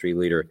author, ministry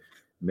leader,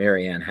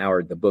 Marianne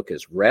Howard. The book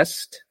is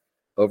Rest,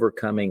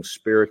 Overcoming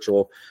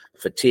Spiritual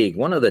Fatigue.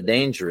 One of the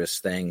dangerous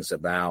things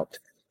about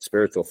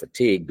spiritual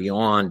fatigue,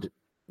 beyond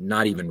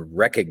not even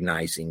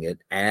recognizing it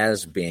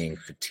as being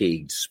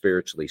fatigued,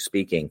 spiritually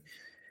speaking,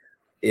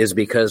 is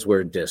because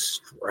we're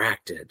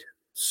distracted.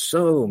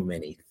 So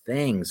many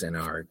things in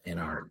our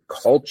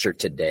culture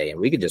today, and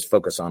we could just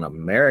focus on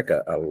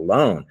America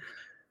alone.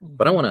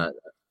 But I want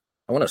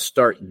to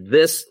start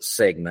this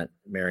segment,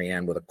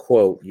 Marianne, with a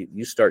quote.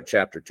 You start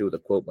chapter 2 with a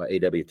quote by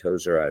A.W.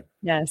 Tozer.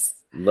 I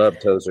love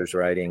Tozer's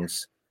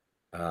writings.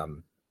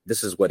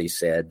 This is what he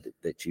said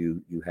that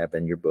you have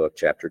in your book,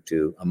 chapter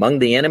 2. Among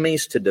the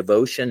enemies to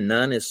devotion,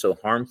 none is so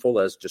harmful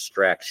as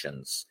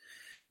distractions.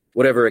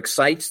 Whatever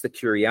excites the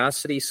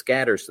curiosity,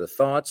 scatters the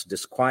thoughts,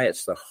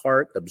 disquiets the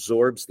heart,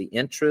 absorbs the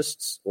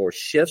interests, or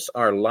shifts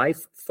our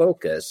life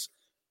focus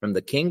from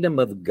the kingdom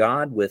of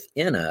God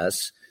within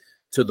us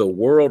to the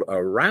world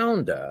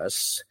around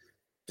us,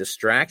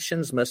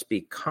 distractions must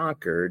be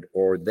conquered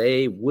or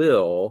they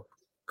will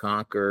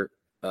conquer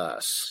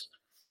us.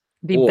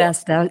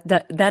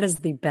 That is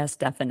the best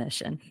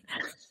definition.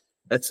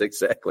 That's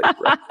exactly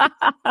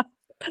right.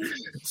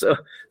 So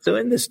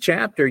in this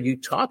chapter, you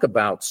talk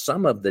about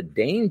some of the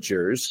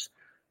dangers,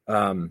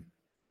 and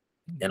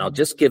I'll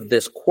just give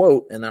this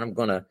quote, and then I'm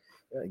going to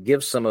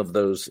give some of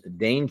those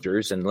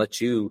dangers and let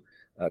you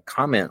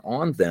comment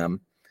on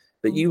them.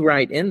 But you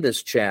write in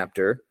this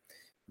chapter,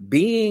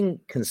 being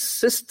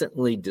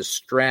consistently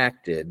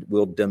distracted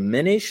will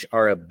diminish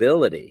our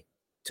ability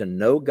to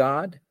know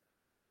God,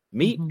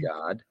 meet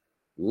God,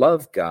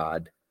 love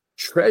God,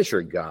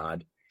 treasure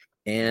God,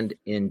 and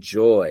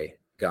enjoy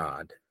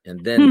God.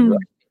 And then right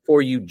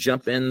before you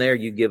jump in there,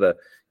 you give a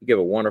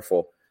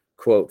wonderful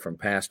quote from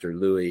Pastor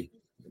Louis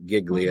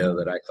Giglio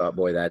that I thought,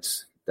 boy,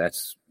 that's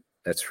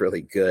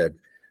really good.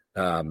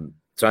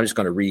 So I'm just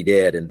going to read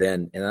it, and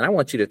then I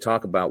want you to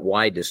talk about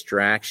why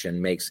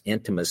distraction makes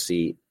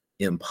intimacy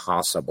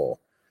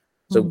impossible.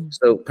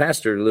 So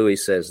Pastor Louis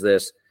says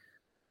this.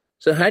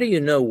 So how do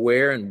you know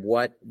where and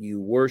what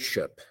you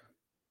worship?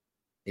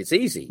 It's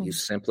easy. You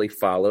simply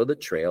follow the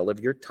trail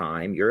of your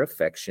time, your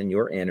affection,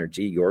 your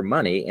energy, your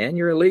money, and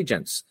your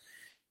allegiance.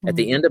 At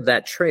the end of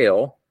that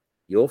trail,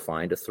 you'll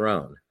find a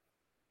throne.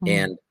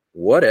 And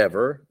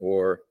whatever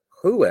or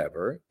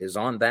whoever is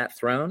on that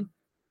throne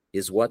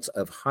is what's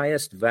of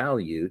highest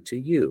value to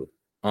you.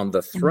 On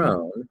the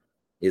throne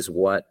is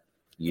what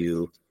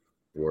you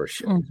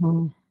worship.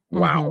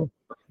 Wow.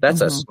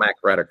 That's a smack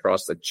right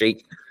across the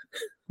cheek.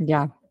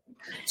 Yeah.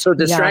 So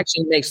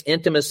distraction makes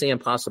intimacy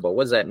impossible.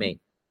 What does that mean?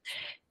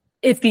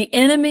 If the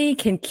enemy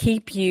can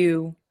keep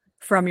you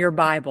from your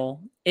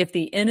Bible, if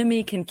the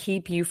enemy can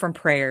keep you from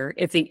prayer,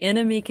 if the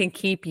enemy can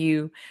keep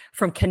you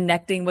from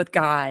connecting with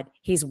God,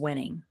 he's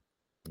winning.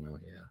 Oh,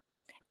 yeah.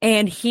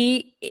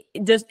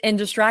 And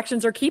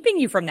distractions are keeping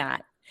you from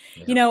that.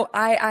 Yeah. You know,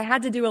 I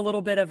had to do a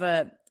little bit of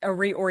a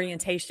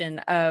reorientation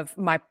of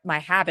my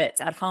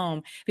habits at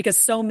home, because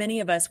so many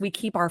of us, we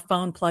keep our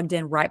phone plugged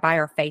in right by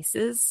our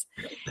faces.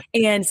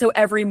 And so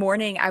every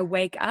morning I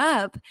wake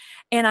up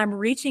and I'm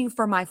reaching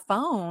for my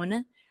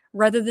phone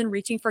rather than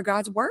reaching for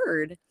God's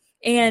word.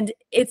 And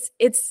it's,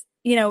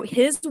 you know,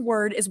 his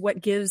word is what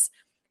gives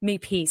me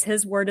peace.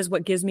 His word is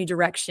what gives me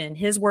direction.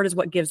 His word is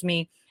what gives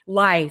me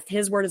life.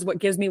 His word is what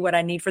gives me what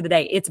I need for the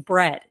day. It's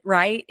bread,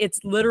 right? It's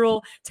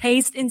literal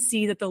taste and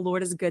see that the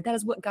Lord is good. That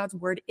is what God's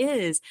word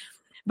is.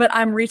 But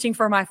I'm reaching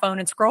for my phone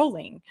and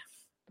scrolling.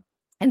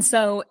 And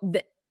so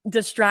the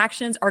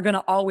distractions are going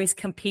to always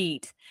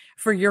compete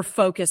for your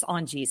focus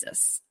on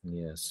Jesus.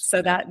 Yes.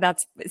 So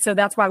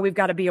that's why we've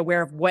got to be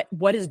aware of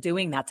what is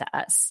doing that to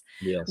us.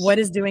 Yes. What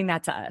is doing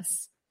that to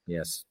us?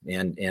 Yes.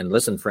 And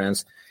listen,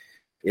 friends,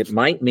 it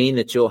might mean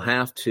that you'll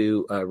have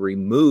to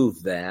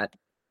remove that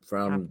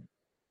from,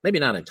 maybe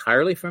not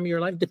entirely from your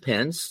life,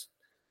 depends,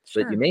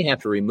 but you may have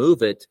to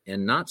remove it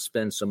and not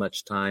spend so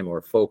much time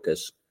or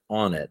focus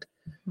on it.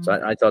 So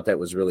I thought that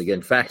was really good.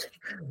 In fact,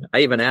 I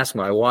even asked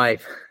my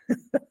wife,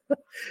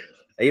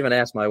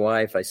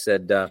 I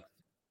said,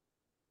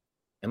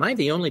 am I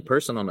the only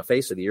person on the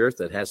face of the earth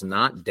that has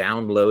not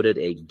downloaded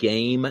a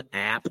game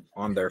app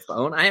on their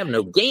phone? I have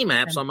no game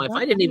apps on my phone.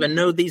 I didn't even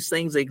know these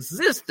things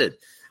existed.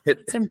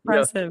 It's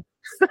impressive.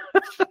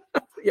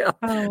 Yeah.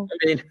 Oh.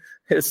 I mean,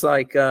 it's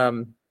like,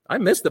 I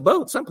missed the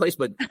boat someplace,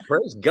 but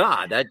praise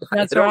God.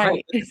 That's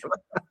right.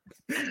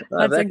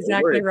 That's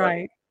exactly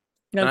right.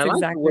 That's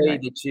exactly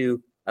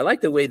right. I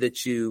like the way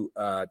that you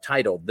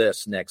titled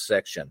this next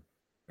section.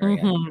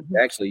 You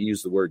actually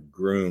used the word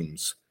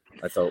grooms.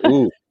 I thought,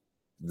 ooh,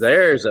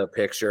 there's a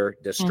picture.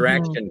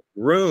 Distraction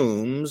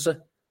grooms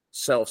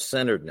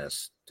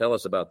self-centeredness. Tell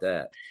us about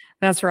that.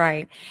 That's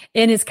right.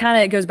 And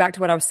it goes back to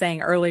what I was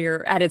saying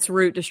earlier. At its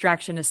root,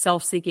 distraction is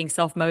self-seeking,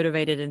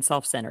 self-motivated, and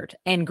self-centered.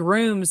 And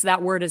grooms,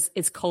 that word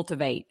is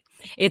cultivate.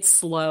 It's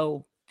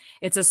slow.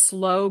 It's a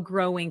slow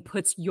growing,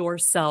 puts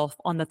yourself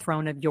on the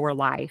throne of your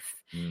life.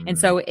 And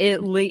so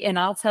and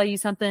I'll tell you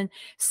something,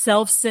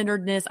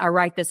 self-centeredness, I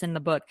write this in the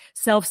book,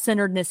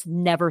 self-centeredness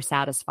never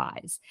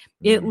satisfies.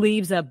 It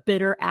leaves a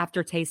bitter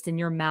aftertaste in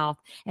your mouth,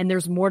 and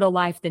there's more to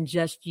life than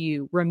just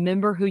you.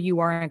 Remember who you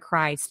are in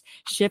Christ.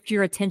 Shift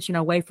your attention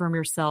away from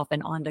yourself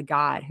and onto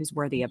God, who's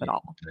worthy of it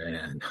all.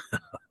 Man,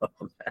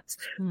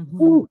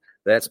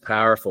 that's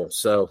powerful.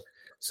 So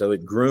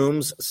it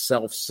grooms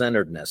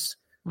self-centeredness.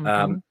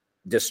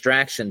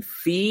 Distraction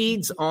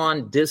feeds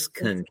on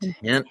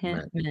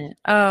discontentment.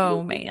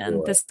 Oh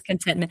man,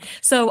 discontentment.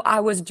 So I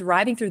was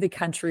driving through the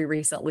country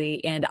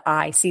recently and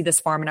I see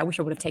this farm, and I wish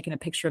I would have taken a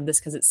picture of this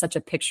because it's such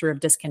a picture of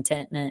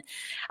discontentment.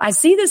 I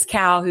see this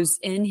cow who's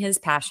in his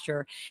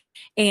pasture,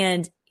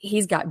 and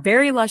he's got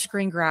very lush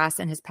green grass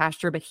in his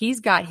pasture, but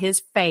he's got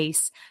his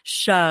face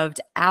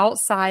shoved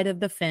outside of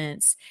the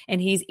fence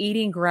and he's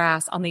eating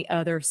grass on the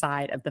other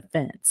side of the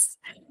fence.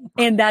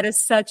 And that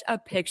is such a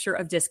picture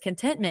of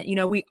discontentment. You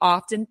know, we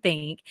often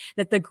think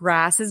that the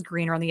grass is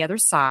greener on the other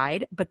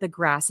side, but the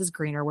grass is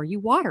greener where you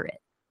water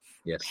it.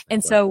 Yes.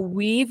 And so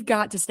we've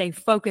got to stay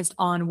focused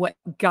on what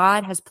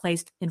God has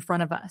placed in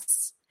front of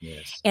us.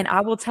 Yes. And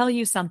I will tell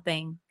you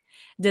something.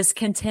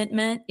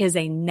 Discontentment is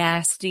a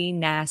nasty,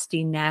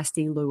 nasty,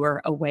 nasty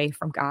lure away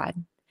from God.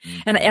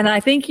 And I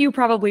think you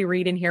probably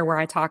read in here where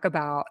I talk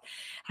about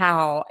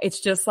how it's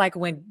just like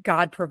when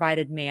God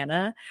provided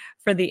manna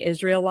for the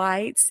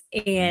Israelites,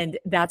 and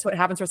that's what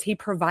happens to us. He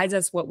provides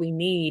us what we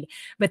need,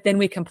 but then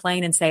we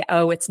complain and say,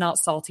 oh, it's not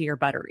salty or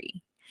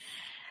buttery.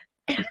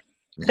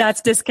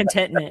 That's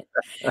discontentment.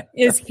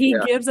 Is he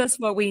gives us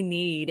what we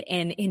need,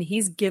 and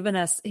he's given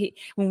us,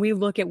 when we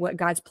look at what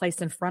God's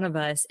placed in front of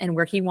us and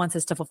where he wants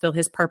us to fulfill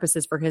his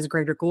purposes for his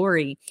greater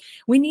glory,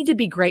 we need to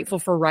be grateful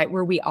for right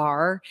where we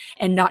are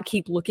and not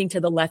keep looking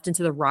to the left and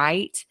to the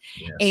right.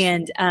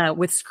 Yes. And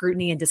with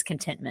scrutiny and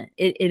discontentment.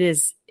 It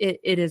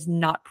is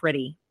not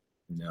pretty.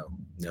 No,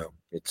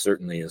 it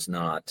certainly is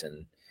not.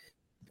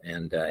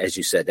 And as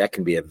you said, that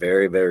can be a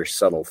very, very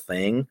subtle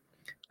thing.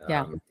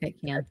 Yeah, it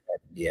can.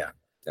 Yeah.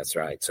 That's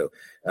right. So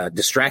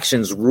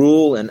distractions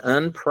rule an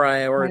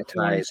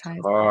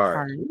unprioritized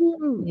heart.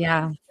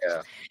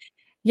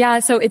 Yeah.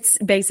 So it's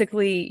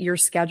basically your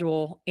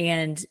schedule.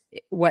 And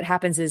what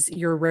happens is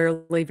you're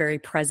rarely very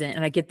present.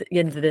 And I get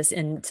into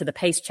the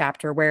pace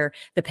chapter where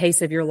the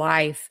pace of your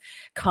life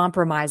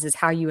compromises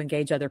how you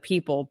engage other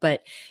people.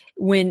 But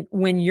when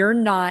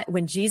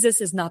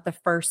Jesus is not the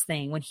first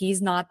thing, when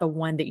he's not the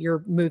one that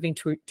you're moving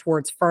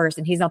towards first,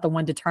 and he's not the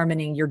one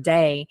determining your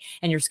day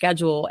and your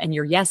schedule and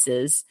your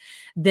yeses,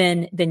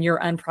 then you're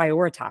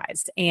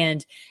unprioritized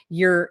and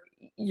you're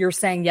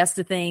saying yes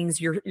to things,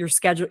 your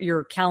schedule,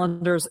 your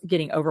calendar's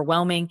getting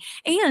overwhelming,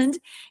 and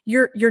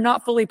you're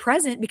not fully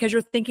present because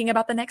you're thinking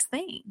about the next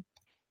thing.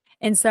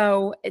 And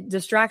so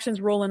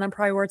distractions rule an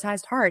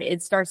unprioritized heart.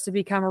 It starts to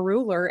become a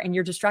ruler, and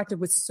you're distracted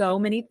with so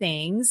many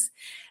things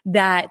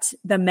that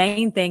the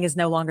main thing is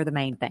no longer the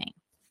main thing.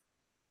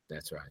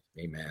 That's right.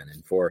 Amen.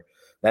 And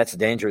that's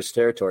dangerous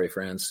territory,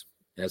 friends.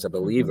 As a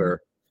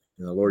believer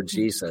in the Lord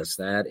Jesus,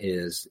 that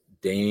is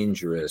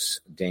dangerous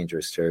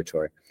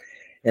territory.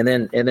 And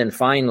then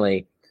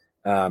finally,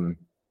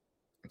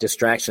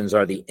 distractions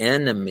are the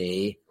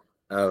enemy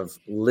of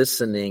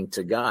listening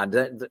to God.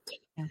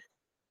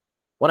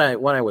 What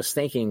I was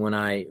thinking when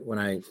I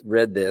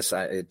read this,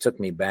 it took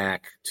me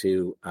back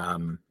to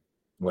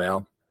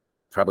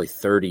probably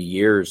 30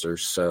 years or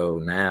so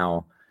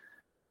now.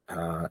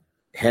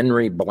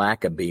 Henry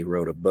Blackaby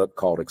wrote a book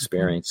called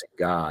Experiencing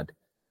God.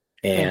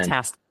 And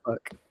fantastic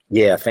book.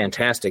 Yeah,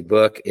 fantastic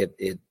book.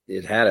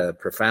 It had a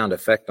profound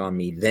effect on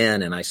me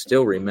then, and I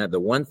still remember. The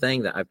one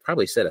thing that I've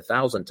probably said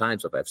 1,000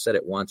 times, if I've said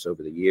it once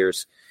over the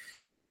years,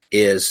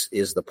 is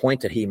the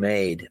point that he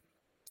made.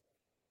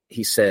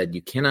 He said,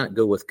 you cannot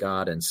go with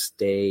God and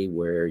stay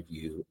where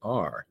you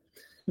are.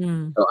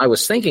 So I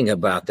was thinking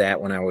about that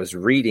when I was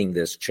reading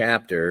this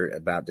chapter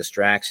about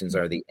distractions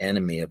are the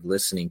enemy of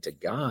listening to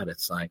God.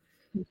 It's like,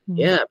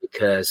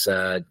 because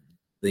the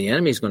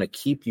enemy is going to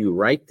keep you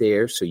right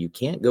there, so you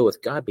can't go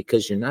with God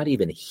because you're not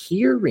even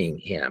hearing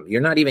him.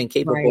 You're not even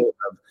capable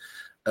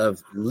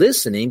of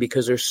listening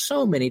because there's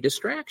so many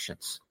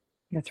distractions.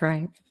 That's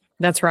right.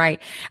 That's right.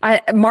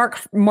 Mark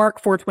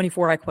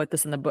 4:24. I quote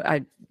this in the book.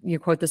 You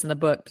quote this in the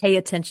book. Pay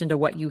attention to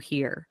what you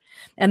hear.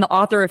 And the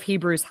author of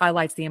Hebrews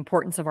highlights the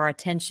importance of our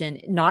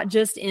attention, not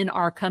just in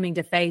our coming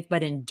to faith,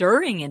 but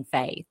enduring in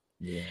faith.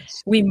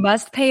 Yes. We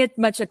must pay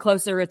much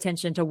closer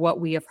attention to what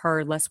we have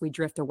heard, lest we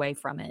drift away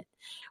from it.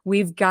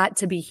 We've got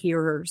to be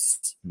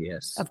hearers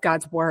of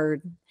God's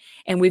word,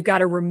 and we've got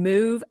to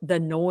remove the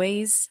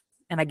noise.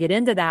 And I get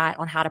into that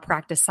on how to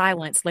practice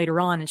silence later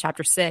on in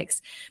chapter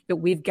 6, but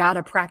we've got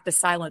to practice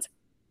silence.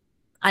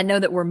 I know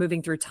that we're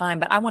moving through time,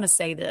 but I want to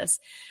say this.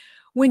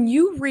 When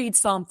you read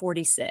Psalm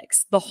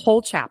 46, the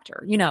whole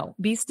chapter,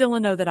 be still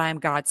and know that I am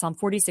God, Psalm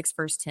 46,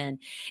 verse 10,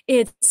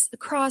 it's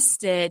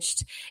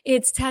cross-stitched,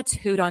 it's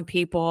tattooed on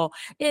people,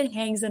 it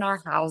hangs in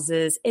our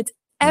houses, it's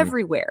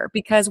everywhere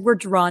because we're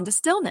drawn to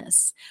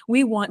stillness.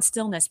 We want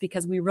stillness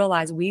because we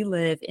realize we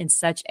live in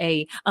such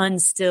a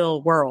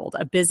unstill world,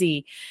 a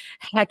busy,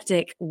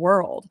 hectic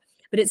world.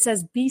 But it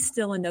says, be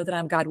still and know that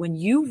I'm God. When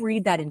you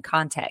read that in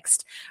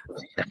context,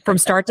 from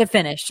start to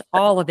finish,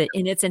 all of it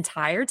in its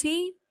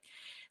entirety,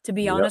 to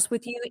be honest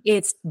with you,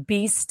 it's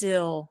be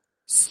still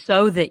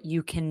so that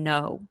you can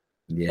know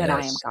that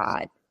I am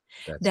God.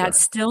 That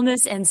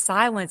stillness and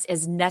silence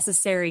is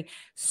necessary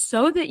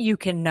so that you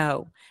can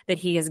know that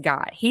he is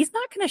God. He's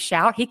not going to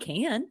shout. He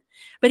can,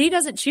 but he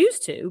doesn't choose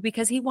to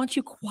because he wants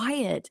you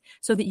quiet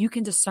so that you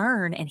can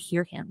discern and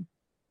hear him.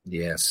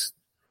 Yes.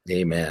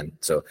 Amen.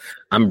 So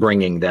I'm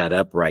bringing that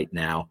up right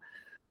now.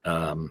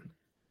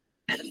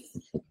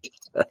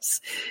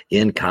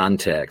 In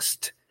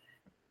context,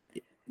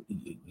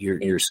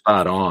 you're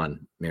spot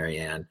on,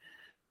 Marianne.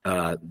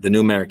 The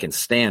New American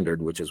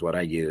Standard, which is what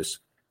I use,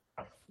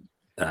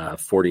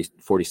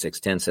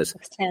 46:10 says,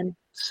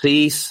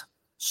 cease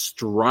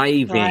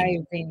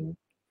striving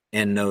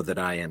and know that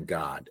I am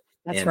God.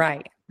 That's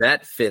right.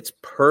 That fits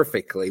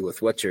perfectly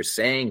with what you're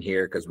saying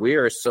here because we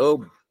are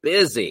so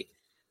busy.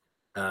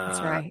 That's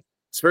right.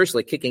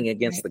 Especially kicking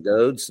against the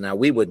goads. Now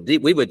we would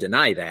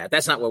deny that.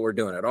 That's not what we're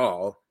doing at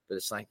all. But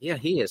it's like, yeah,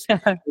 he is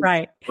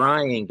right.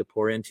 trying to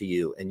pour into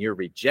you, and you're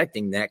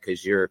rejecting that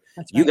because you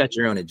got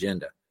your own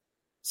agenda.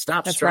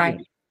 Stop striving.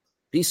 Right.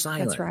 Be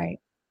silent. That's right.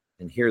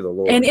 And hear the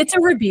Lord. And it's a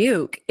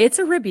rebuke. It's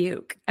a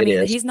rebuke. I mean,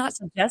 is. He's not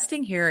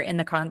suggesting here in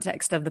the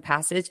context of the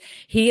passage.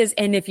 He is,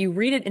 and if you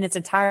read it in its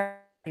entirety,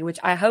 which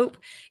I hope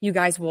you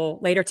guys will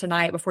later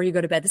tonight before you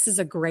go to bed. This is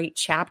a great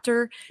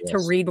chapter to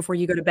read before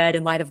you go to bed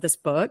in light of this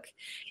book.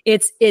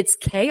 It's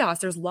chaos.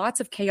 There's lots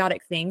of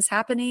chaotic things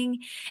happening.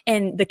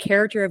 And the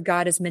character of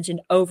God is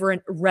mentioned over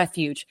and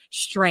refuge,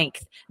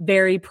 strength,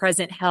 very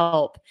present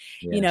help.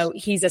 Yes. You know,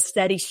 he's a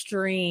steady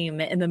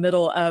stream in the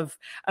middle of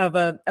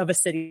a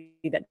city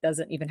that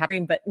doesn't even have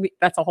rain, but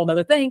that's a whole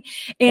nother thing.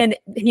 And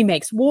he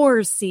makes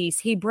wars cease.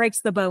 He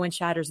breaks the bow and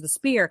shatters the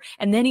spear.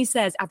 And then he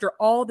says, after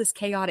all this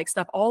chaotic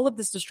stuff, all of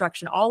this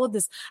destruction, all of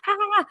this,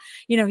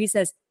 he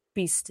says,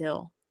 be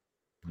still.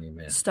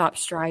 Amen. Stop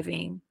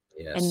striving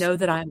and know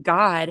that I'm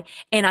God.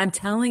 And I'm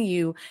telling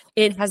you,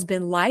 it has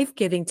been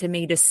life-giving to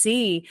me to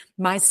see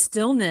my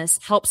stillness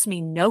helps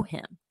me know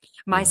him.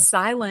 My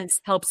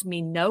silence helps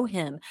me know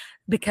him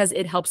because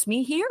it helps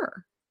me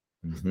hear.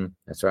 Mm-hmm.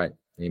 That's right.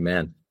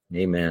 Amen.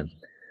 Amen.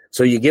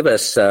 So you give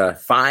us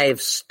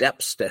 5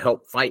 steps to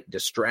help fight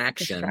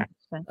distraction.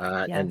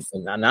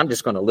 And I'm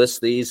just going to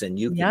list these, and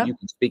you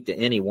can speak to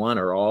any one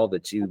or all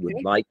that you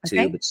would like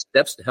to. But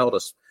steps to help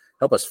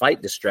us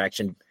fight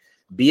distraction: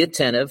 be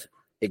attentive,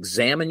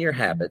 examine your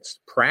habits,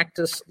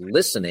 practice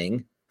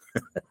listening,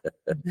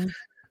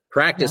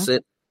 practice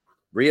it,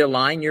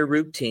 realign your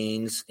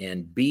routines,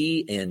 and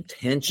be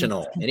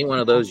intentional. Any one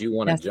of those you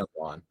want to jump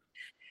on?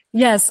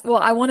 Yes. Well,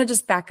 I want to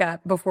just back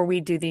up before we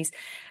do these.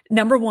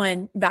 Number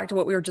one, back to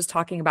what we were just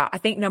talking about. I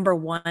think number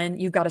one,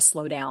 you've got to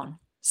slow down.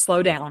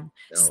 Slow down.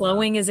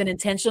 Slowing is an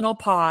intentional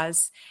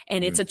pause,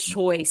 and it's a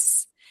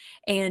choice.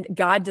 And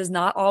God does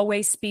not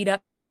always speed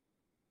up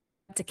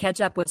to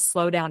catch up with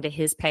slow down to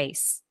his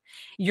pace.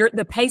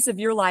 The pace of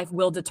your life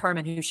will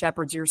determine who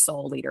shepherds your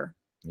soul, leader.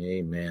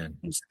 Amen.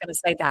 I'm just going to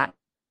say that.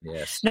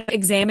 Yes. Now,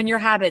 examine your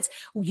habits.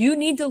 You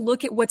need to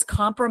look at what's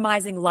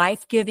compromising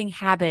life-giving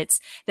habits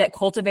that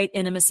cultivate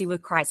intimacy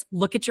with Christ.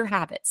 Look at your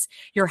habits.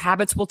 Your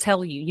habits will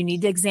tell you. You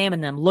need to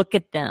examine them. Look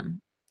at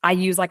them. I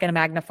use like a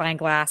magnifying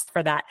glass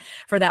for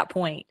that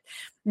point.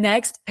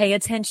 Next, pay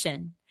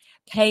attention.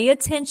 Pay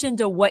attention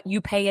to what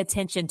you pay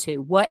attention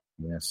to.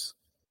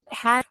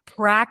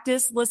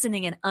 Practice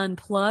listening and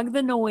unplug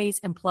the noise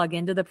and plug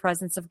into the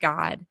presence of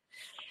God.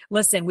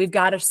 Listen, we've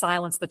got to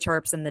silence the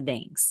chirps and the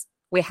dings.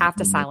 We have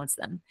to silence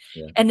them.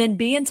 Yeah. And then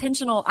be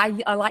intentional.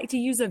 I like to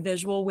use a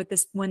visual with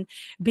this one.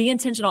 Be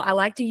intentional. I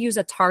like to use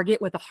a target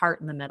with a heart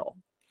in the middle,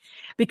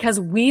 because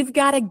we've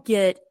got to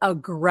get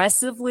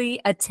aggressively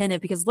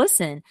attentive, because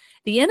listen,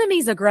 the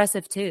enemy's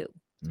aggressive too.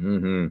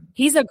 Mm-hmm.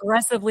 He's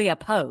aggressively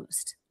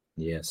opposed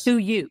to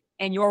you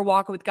and your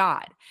walk with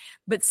God.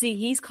 But see,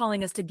 he's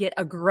calling us to get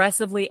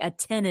aggressively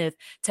attentive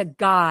to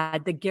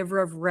God, the giver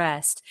of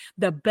rest.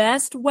 The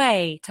best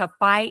way to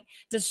fight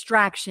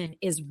distraction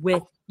is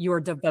with your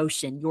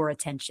devotion, your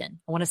attention.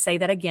 I want to say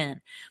that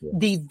again. Yes.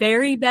 The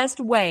very best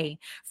way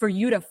for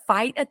you to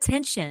fight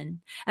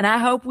attention, and I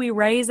hope we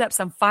raise up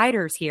some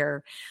fighters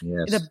here.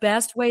 Yes. The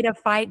best way to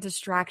fight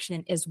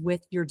distraction is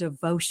with your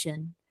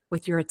devotion,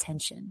 with your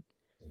attention.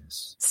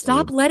 Yes.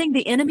 Stop letting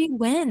the enemy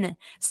win.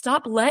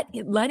 Stop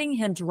letting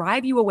him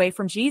drive you away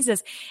from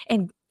Jesus,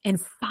 and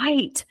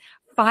fight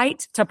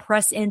to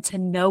press in to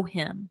know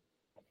him.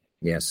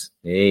 Yes.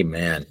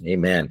 Amen.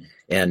 Amen.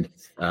 And,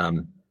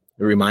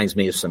 it reminds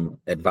me of some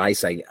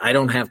advice. I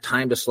don't have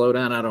time to slow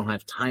down. I don't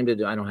have time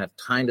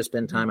to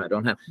spend time. I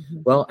don't have,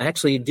 well,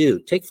 actually you do.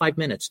 Take 5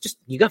 minutes.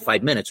 You got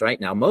 5 minutes right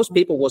now. Most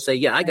people will say,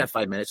 yeah, I got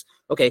 5 minutes.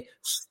 Okay.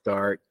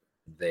 Start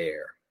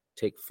there.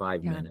 Take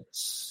 5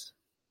 minutes.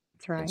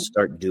 That's right. And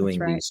start doing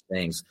these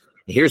things.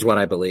 Here's what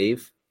I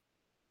believe.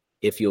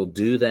 If you'll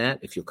do that,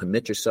 if you'll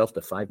commit yourself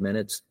to 5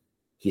 minutes,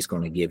 he's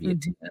going to give you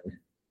 10.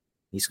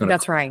 He's going to.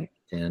 That's right.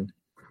 10.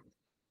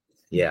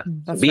 Yeah.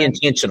 That's Be right.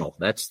 intentional.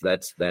 That's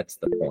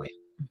the point.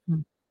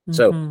 Mm-hmm.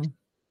 So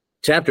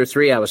chapter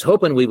 3, I was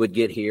hoping we would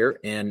get here,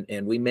 and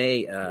we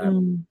may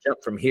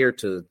jump from here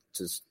to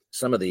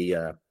some of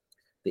the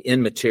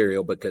end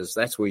material, because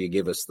that's where you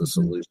give us the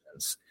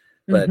solutions.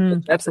 But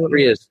chapter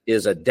 3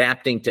 is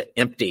adapting to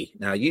empty.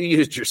 Now, you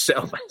used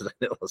yourself as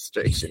an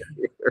illustration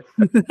here.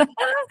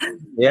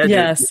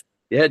 Yes.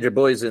 You had your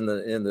boys in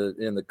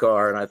the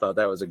car, and I thought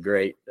that's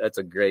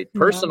a great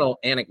personal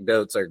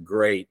anecdotes are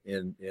great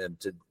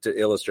to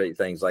illustrate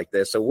things like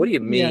this. So what do you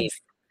mean?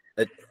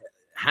 Yes.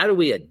 How do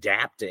we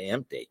adapt to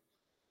empty?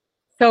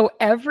 So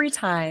every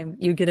time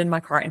you get in my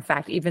car, in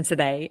fact, even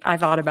today, I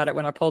thought about it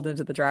when I pulled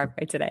into the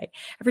driveway today.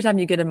 Every time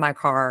you get in my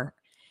car,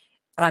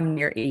 I'm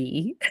near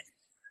E.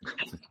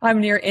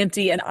 I'm near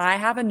empty, and I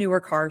have a newer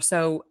car,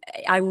 so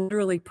I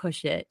literally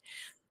push it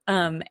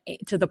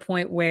to the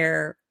point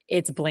where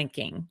it's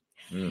blinking.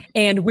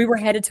 And we were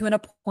headed to an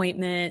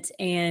appointment,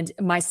 and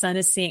my son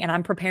is seeing, and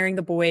I'm preparing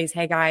the boys.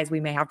 Hey guys, we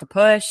may have to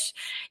push,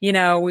 we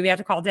may have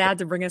to call dad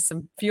to bring us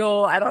some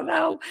fuel. I don't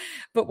know.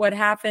 But what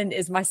happened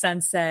is my son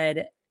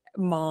said,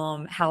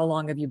 Mom, how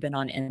long have you been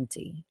on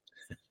empty?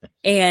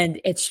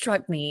 And it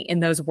struck me in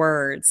those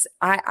words.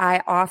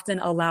 I often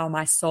allow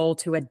my soul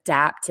to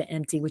adapt to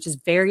empty, which is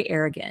very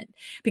arrogant,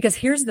 because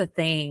here's the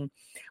thing.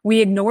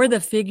 We ignore the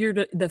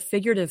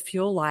figurative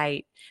fuel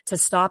light to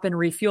stop and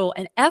refuel.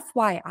 And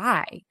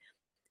FYI,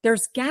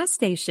 there's gas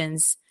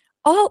stations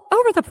all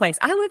over the place.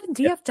 I live in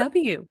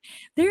DFW.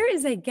 There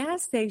is a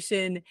gas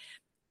station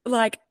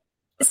like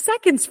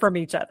seconds from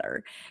each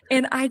other.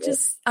 And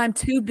I'm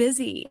too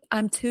busy.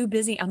 I'm too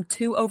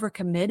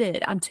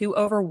overcommitted. I'm too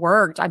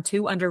overworked. I'm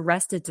too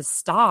underrested to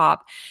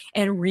stop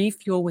and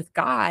refuel with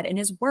God and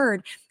his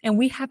word. And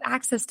we have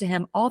access to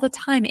him all the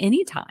time,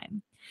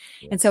 anytime.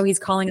 Yes. And so he's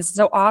calling us.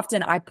 So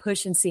often I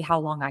push and see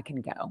how long I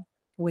can go,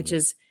 which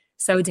is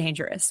so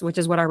dangerous, which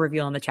is what I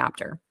reveal in the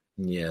chapter.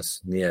 Yes.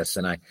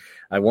 And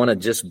I want to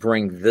just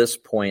bring this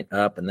point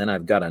up, and then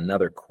I've got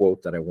another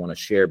quote that I want to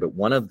share. But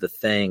one of the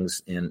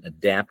things in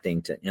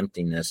adapting to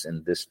emptiness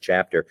in this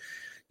chapter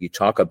you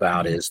talk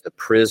about is the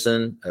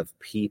prison of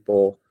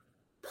people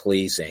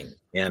pleasing.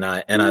 And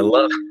I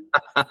love,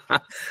 I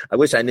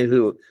wish I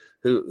knew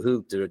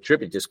who to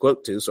attribute this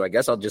quote to. So I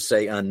guess I'll just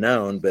say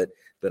unknown, but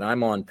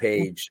I'm on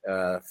page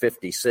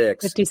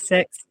 56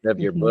 of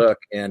your book.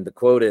 And the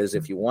quote is,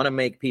 if you want to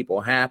make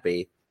people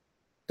happy,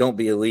 don't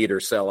be a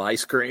leader, sell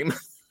ice cream.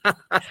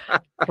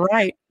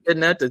 Right. Isn't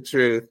that the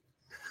truth?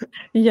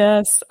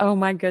 Yes. Oh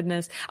my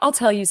goodness. I'll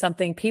tell you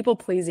something. People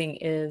pleasing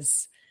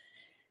it's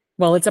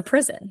a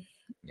prison.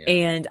 Yeah.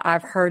 And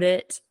I've heard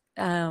it.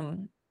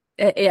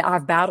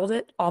 I've battled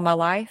it all my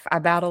life. I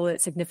battle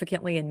it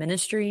significantly in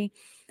ministry.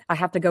 I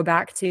have to go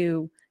back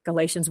to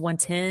Galatians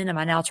 1:10. Am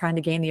I now trying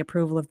to gain the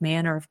approval of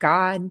man or of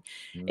God?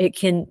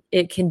 Mm.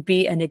 It can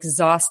be an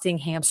exhausting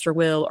hamster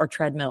wheel or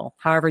treadmill,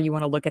 however you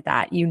want to look at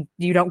that. You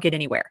don't get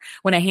anywhere.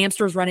 When a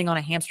hamster is running on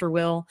a hamster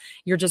wheel,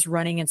 you're just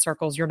running in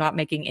circles. You're not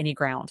making any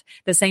ground.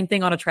 The same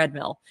thing on a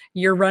treadmill.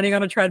 You're running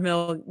on a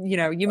treadmill,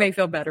 you may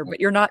feel better,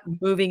 but you're not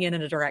moving in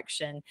a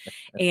direction.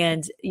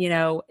 And,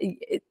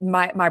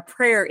 my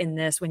prayer in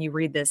this, when you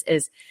read this,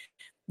 is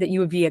that you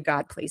would be a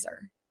God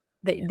pleaser.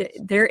 That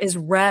there is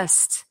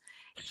rest.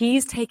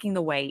 He's taking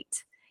the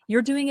weight.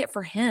 You're doing it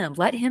for him.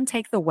 Let him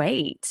take the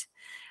weight,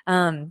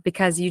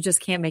 because you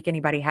just can't make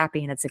anybody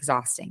happy, and it's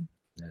exhausting.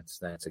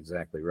 That's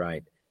exactly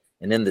right.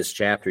 And in this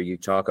chapter, you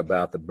talk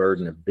about the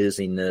burden of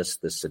busyness,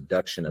 the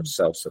seduction of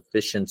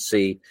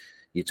self-sufficiency.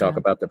 You talk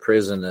about the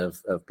prison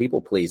of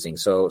people pleasing.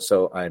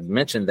 So I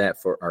mentioned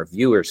that for our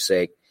viewers'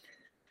 sake,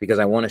 because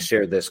I want to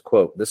share this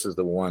quote. This is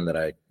the one that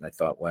I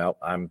thought,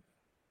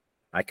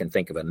 I can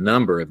think of a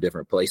number of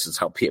different places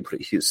I'll be able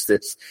to use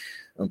this.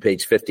 On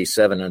page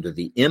 57 under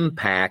the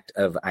impact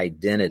of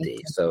identity.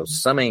 So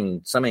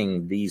summing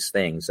these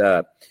things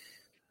up,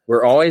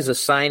 we're always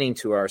assigning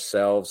to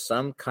ourselves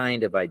some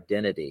kind of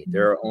identity.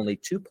 There are only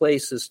two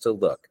places to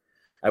look.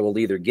 I will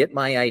either get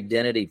my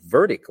identity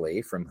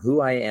vertically from who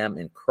I am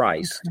in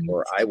Christ,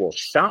 or I will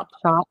shop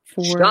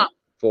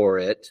for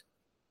it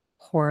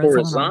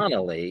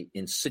horizontally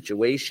in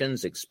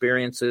situations,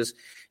 experiences,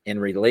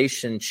 and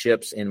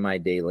relationships in my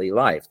daily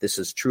life. This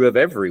is true of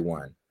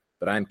everyone.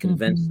 But I'm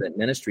convinced that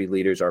ministry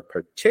leaders are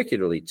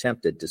particularly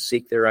tempted to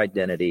seek their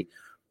identity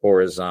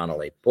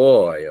horizontally.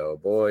 Boy, oh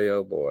boy,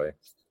 oh boy.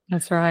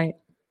 That's right.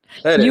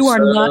 You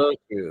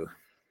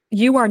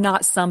are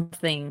not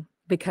something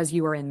because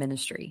you are in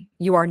ministry.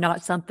 You are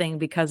not something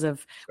because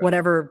of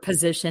whatever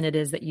position it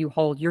is that you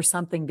hold. You're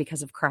something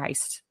because of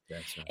Christ.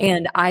 That's right.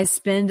 And I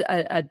spend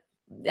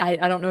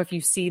I don't know if you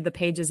see the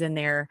pages in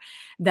there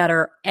that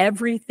are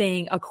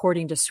everything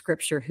according to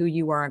scripture, who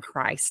you are in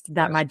Christ,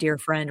 that my dear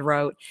friend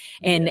wrote.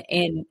 And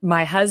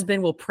my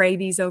husband will pray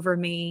these over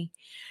me.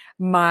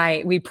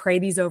 We pray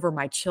these over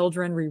my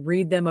children. We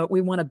read them.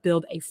 We want to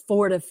build a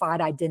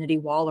fortified identity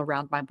wall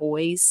around my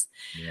boys.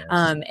 Yes.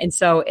 And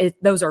so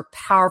those are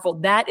powerful.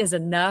 That is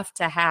enough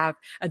to have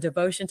a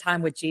devotion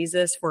time with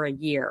Jesus for a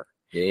year.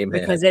 Amen.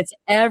 Because it's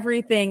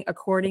everything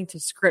according to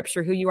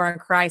Scripture, who you are in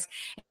Christ.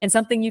 And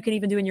something you can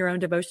even do in your own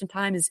devotion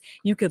time is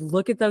you could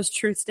look at those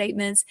truth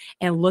statements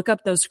and look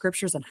up those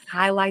scriptures and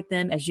highlight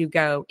them as you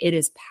go. It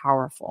is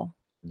powerful.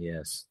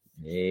 Yes.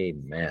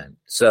 Amen.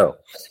 So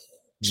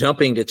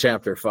jumping to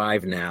chapter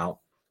 5 now,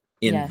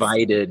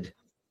 invited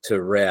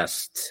to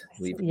rest.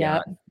 We've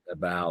got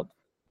about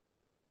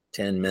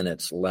 10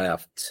 minutes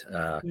left.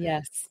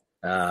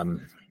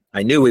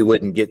 I knew we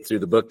wouldn't get through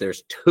the book.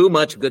 There's too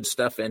much good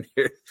stuff in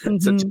here to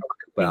talk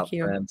about,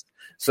 friends.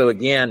 So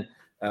again,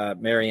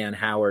 Marianne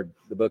Howard,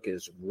 the book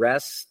is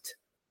Rest.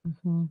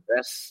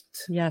 Rest.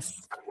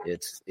 Yes.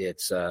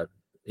 It's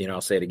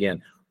I'll say it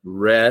again,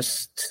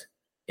 rest.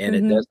 And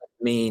it doesn't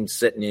mean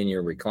sitting in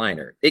your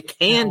recliner. It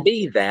can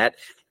be that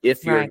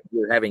if you're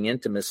having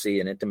intimacy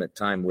and intimate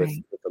time with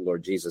the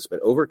Lord Jesus,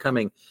 but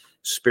overcoming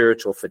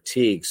spiritual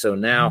fatigue. So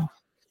now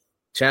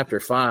chapter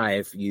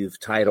 5, you've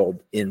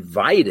titled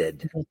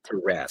Invited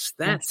to Rest.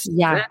 That's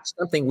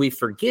something we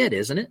forget,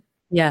 isn't it?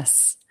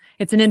 Yes.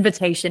 It's an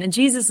invitation. And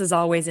Jesus is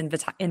always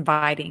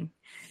inviting.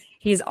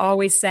 He's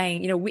always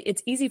saying,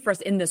 it's easy for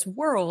us in this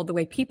world, the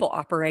way people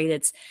operate.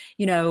 It's,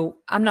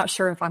 I'm not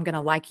sure if I'm going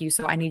to like you,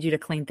 so I need you to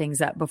clean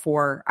things up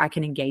before I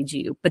can engage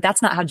you. But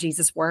that's not how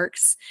Jesus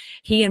works.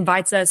 He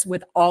invites us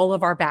with all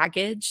of our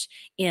baggage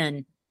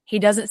in. He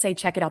doesn't say,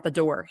 check it out the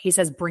door. He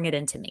says, bring it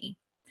into me.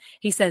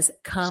 He says,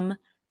 come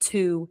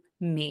to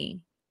me.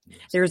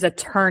 There's a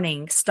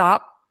turning.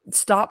 Stop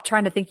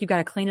trying to think you got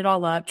to clean it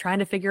all up, trying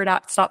to figure it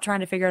out. Stop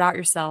trying to figure it out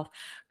yourself.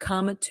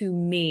 Come to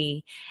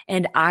me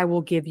and I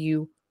will give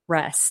you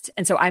rest.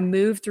 And so I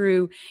moved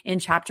through in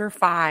chapter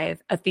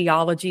 5, a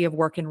theology of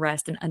work and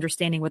rest and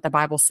understanding what the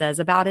Bible says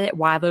about it,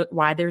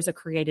 why there's a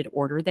created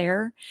order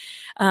there.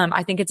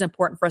 I think it's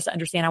important for us to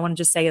understand. I want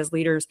to just say as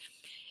leaders,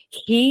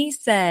 he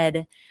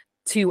said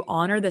to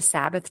honor the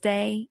Sabbath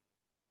day.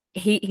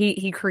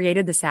 He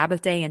created the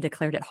Sabbath day and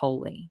declared it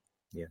holy.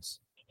 Yes.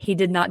 He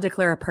did not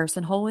declare a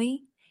person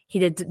holy. He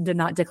did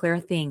not declare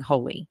a thing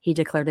holy. He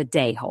declared a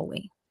day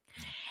holy.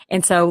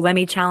 And so let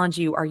me challenge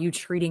you. Are you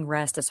treating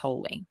rest as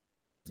holy?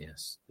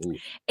 Yes. Ooh.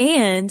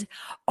 And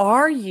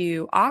are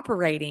you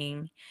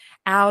operating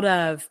out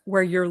of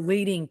where you're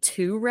leading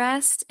to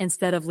rest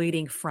instead of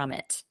leading from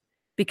it?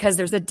 Because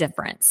there's a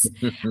difference.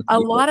 A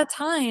lot of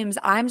times,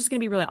 I'm just going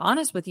to be really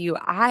honest with you.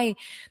 I,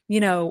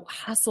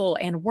 hustle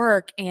and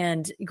work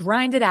and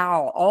grind it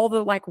out, all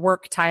the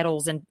work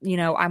titles. And,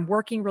 I'm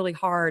working really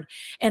hard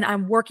and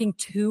I'm working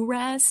to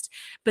rest.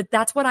 But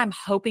that's what I'm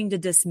hoping to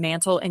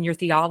dismantle in your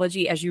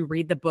theology as you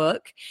read the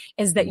book,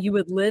 is that you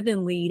would live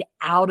and lead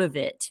out of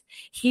it.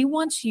 He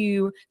wants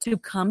you to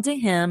come to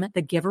him,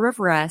 the giver of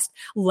rest,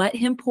 let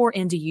him pour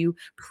into you,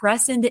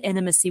 press into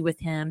intimacy with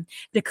him,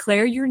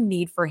 declare your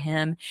need for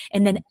him,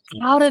 and then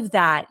out of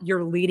that,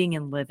 you're leading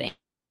and living.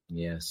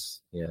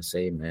 Yes.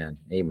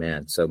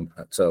 Amen. So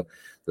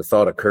the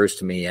thought occurs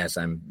to me as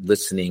I'm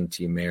listening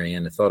to you,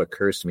 Marianne, the thought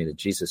occurs to me that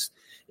Jesus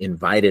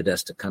invited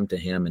us to come to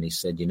him. And he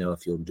said,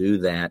 if you'll do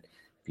that,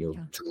 if you'll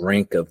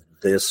drink of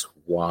this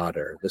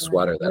water,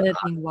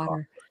 living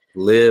water.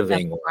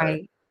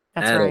 Right.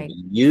 That's right.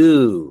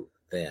 You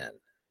then.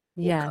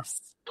 Yes.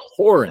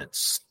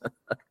 Torrents.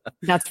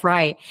 That's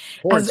right.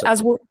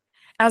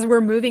 As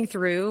we're moving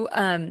through,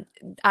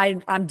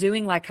 I'm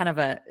doing kind of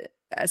a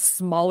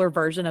smaller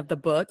version of the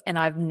book, and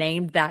I've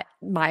named that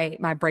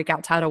my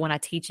breakout title when I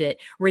teach it,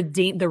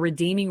 the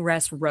Redeeming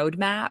Rest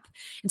Roadmap.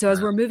 And so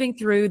as we're moving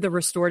through the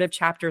restorative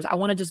chapters, I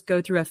want to just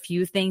go through a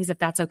few things, if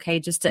that's okay,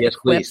 just to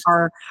equip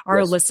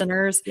our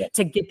listeners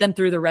to get them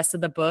through the rest of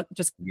the book.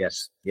 Just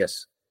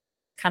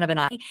kind of an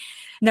eye.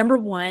 Number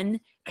 1,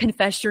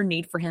 confess your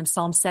need for him.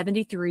 Psalm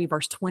 73,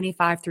 verse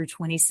 25 through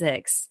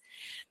 26.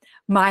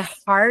 My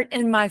heart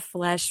and my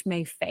flesh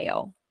may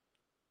fail,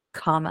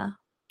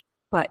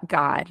 but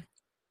God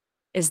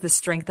is the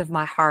strength of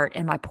my heart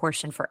and my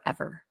portion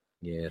forever.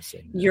 Yes.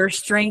 Amen. Your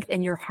strength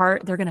and your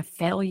heart, they're going to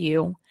fail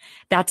you.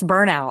 That's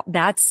burnout.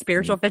 That's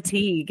spiritual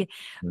fatigue.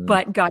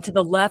 But God, to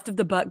the left of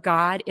the but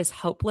God is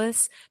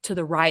hopeless. To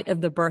the right of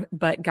the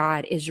but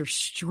God is your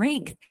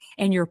strength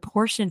and your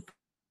portion.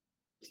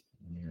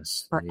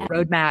 For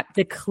roadmap,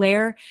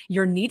 declare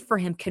your need for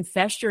him,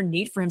 confess your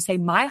need for him, say,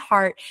 my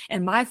heart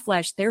and my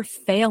flesh, they're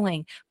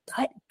failing,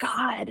 but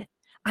God,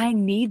 I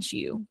need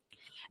you.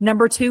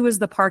 Number 2 is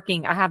the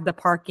parking. I have the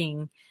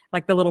parking,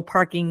 the little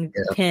parking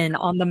pin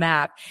on the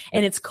map,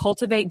 and it's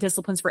cultivate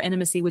disciplines for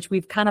intimacy, which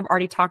we've kind of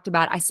already talked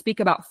about. I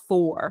speak about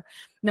 4.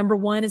 Number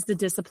 1 is the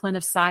discipline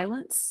of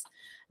silence.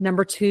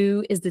 Number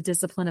 2 is the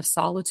discipline of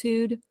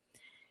solitude.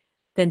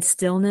 Then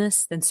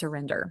stillness, then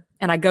surrender.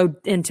 And I go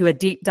into a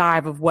deep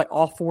dive of what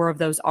all 4 of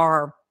those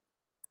are.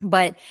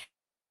 But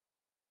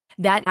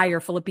that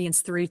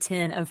Philippians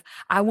 3:10 of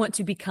I want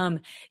to become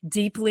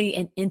deeply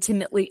and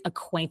intimately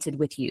acquainted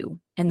with you.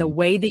 And the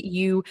way that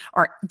you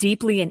are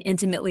deeply and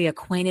intimately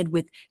acquainted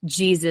with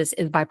Jesus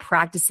is by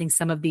practicing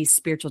some of these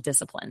spiritual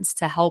disciplines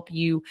to help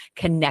you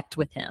connect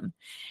with him.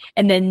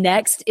 And then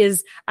next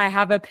is I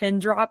have a pin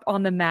drop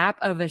on the map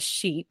of a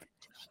sheep.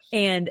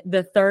 And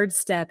the 3rd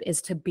step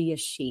is to be a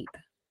sheep.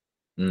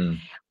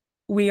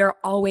 We are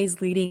always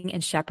leading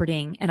and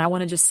shepherding. And I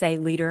want to just say,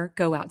 leader,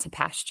 go out to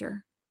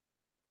pasture.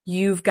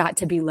 You've got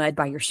to be led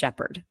by your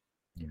shepherd.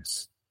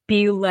 Yes.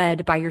 Be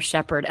led by your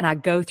shepherd. And I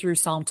go through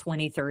Psalm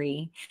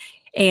 23.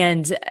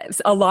 And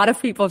a lot of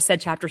people have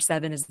said chapter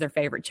 7 is their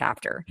favorite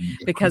chapter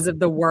because of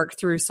the work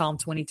through Psalm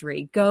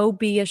 23. Go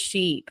be a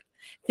sheep.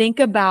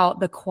 Think about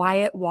the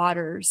quiet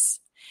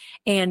waters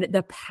and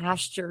the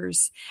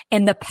pastures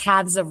and the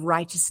paths of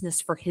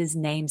righteousness for his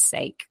name's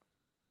sake.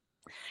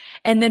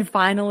 And then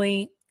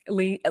finally,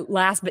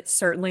 last but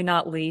certainly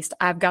not least,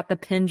 I've got the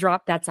pin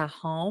drop. That's a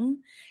home,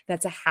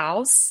 that's a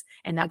house,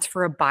 and that's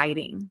for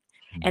abiding.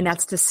 And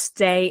that's to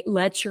stay,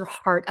 let your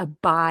heart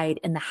abide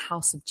in the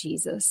house of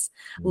Jesus.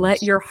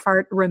 Let your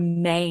heart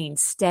remain,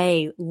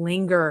 stay,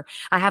 linger.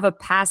 I have a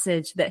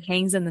passage that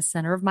hangs in the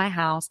center of my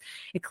house,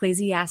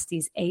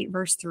 Ecclesiastes 8,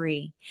 verse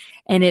 3.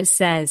 And it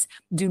says,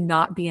 do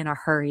not be in a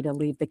hurry to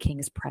leave the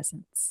king's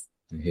presence.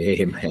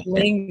 Amen.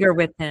 Linger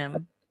with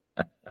him.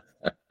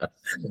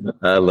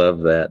 I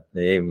love that.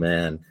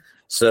 Amen.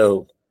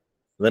 So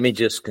let me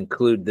just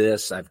conclude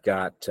this. I've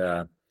got,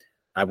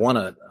 I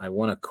want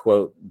to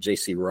quote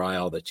J.C.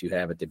 Ryle that you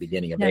have at the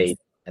beginning of 8,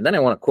 and then I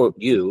want to quote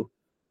you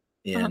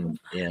in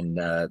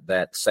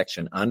that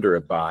section under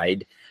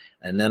abide,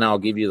 and then I'll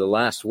give you the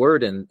last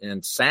word,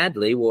 and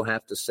sadly we'll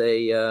have to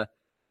say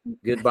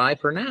goodbye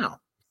for now,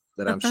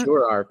 but I'm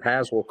sure our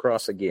paths will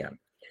cross again.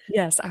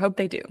 Yes, I hope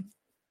they do.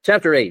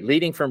 Chapter 8,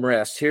 leading from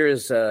rest. Here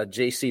is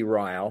J.C.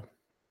 Ryle.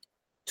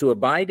 To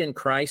abide in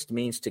Christ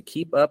means to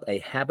keep up a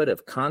habit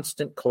of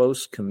constant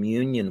close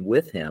communion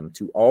with him,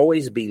 to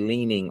always be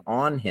leaning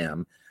on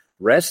him,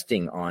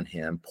 resting on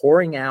him,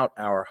 pouring out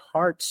our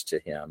hearts to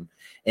him,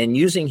 and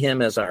using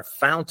him as our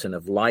fountain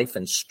of life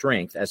and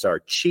strength, as our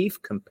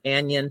chief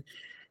companion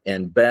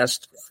and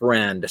best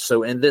friend.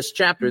 So in this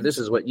chapter, this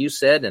is what you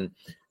said, and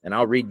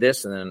I'll read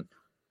this, and then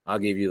I'll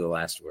give you the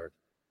last word.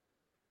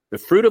 The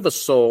fruit of a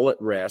soul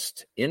at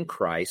rest in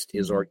Christ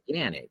is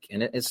organic,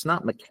 and it's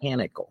not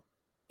mechanical.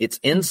 It's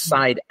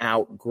inside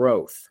out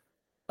growth.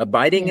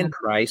 Abiding in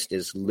Christ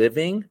is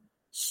living,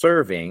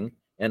 serving,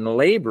 and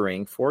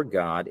laboring for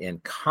God in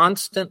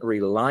constant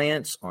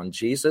reliance on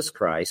Jesus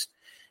Christ.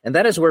 And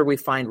that is where we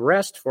find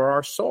rest for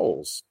our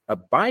souls.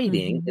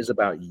 Abiding is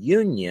about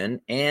union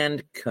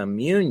and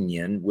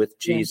communion with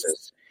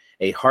Jesus.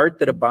 A heart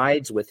that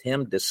abides with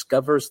him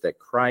discovers that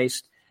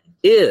Christ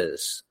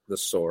is the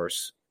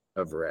source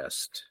of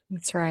rest.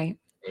 That's right.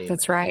 Amen.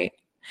 That's right.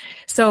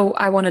 So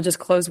I want to just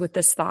close with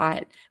this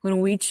thought.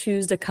 When we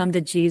choose to come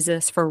to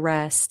Jesus for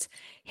rest,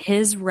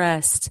 his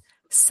rest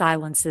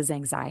silences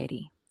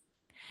anxiety,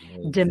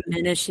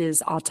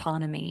 diminishes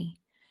autonomy,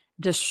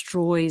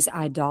 destroys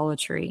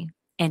idolatry,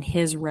 and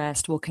his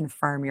rest will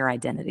confirm your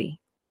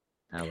identity.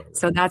 Hallelujah.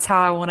 So that's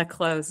how I want to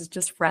close. Is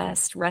just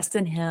rest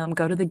in him.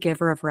 Go to the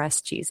giver of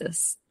rest,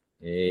 Jesus.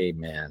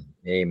 Amen.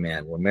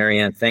 Amen. Well,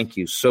 Marianne, thank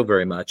you so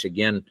very much.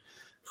 Again,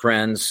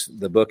 friends,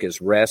 the book is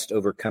Rest,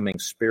 Overcoming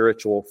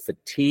Spiritual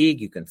Fatigue.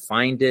 You can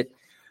find it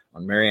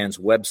on Marianne's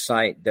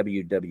website,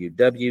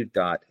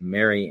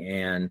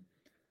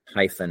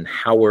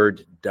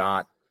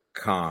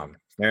 www.marianne-howard.com.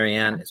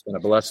 Marianne, it's been a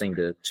blessing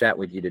to chat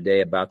with you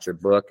today about your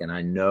book, and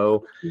I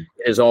know it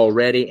is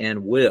already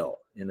and will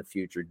in the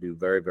future do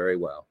very, very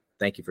well.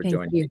 Thank you for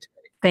joining me today.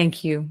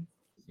 Thank you.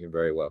 You're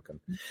very welcome.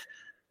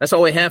 That's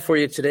all we have for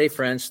you today,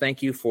 friends.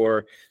 Thank you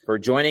for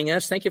joining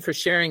us. Thank you for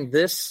sharing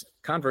this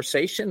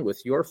conversation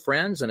with your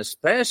friends, and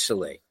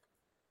especially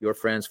your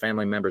friends,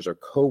 family members, or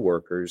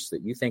coworkers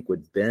that you think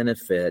would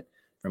benefit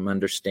from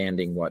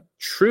understanding what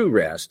true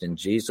rest in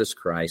Jesus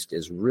Christ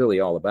is really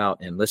all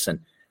about. And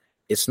listen,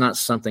 it's not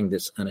something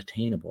that's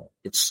unattainable.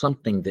 It's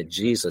something that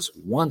Jesus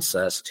wants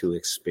us to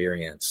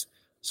experience.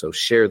 So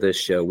share this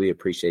show. We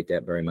appreciate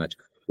that very much.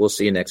 We'll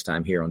see you next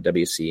time here on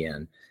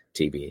WCN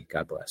TV.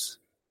 God bless.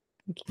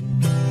 Thank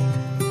you.